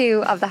part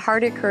 2 of The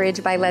Harder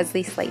Courage by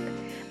Leslie Slape.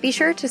 Be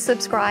sure to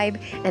subscribe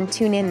and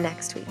tune in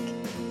next week.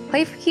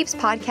 Play for Keeps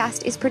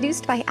podcast is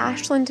produced by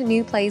Ashland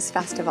New Plays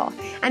Festival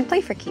and Play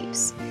for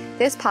Keeps.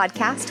 This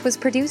podcast was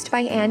produced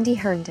by Andy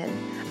Herndon.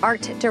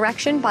 Art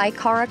direction by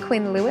Cara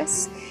Quinn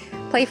Lewis.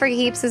 Play for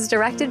Keeps is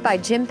directed by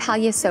Jim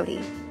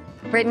Pagliasotti.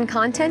 Written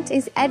content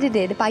is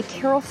edited by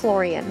Carol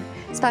Florian.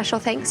 Special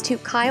thanks to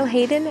Kyle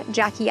Hayden,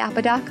 Jackie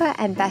Apodaca,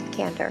 and Beth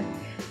Kander.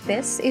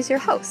 This is your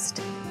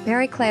host,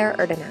 Mary Claire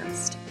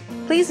Erdenast.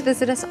 Please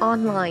visit us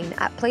online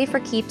at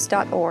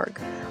playforkeeps.org.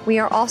 We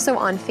are also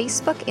on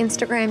Facebook,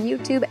 Instagram,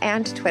 YouTube,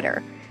 and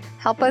Twitter.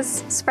 Help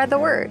us spread the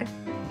word.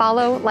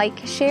 Follow, like,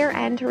 share,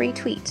 and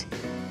retweet.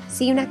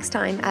 See you next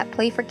time at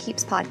Play for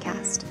Keeps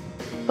podcast.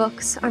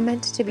 Books are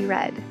meant to be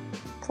read.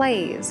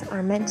 Plays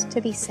are meant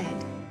to be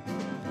said.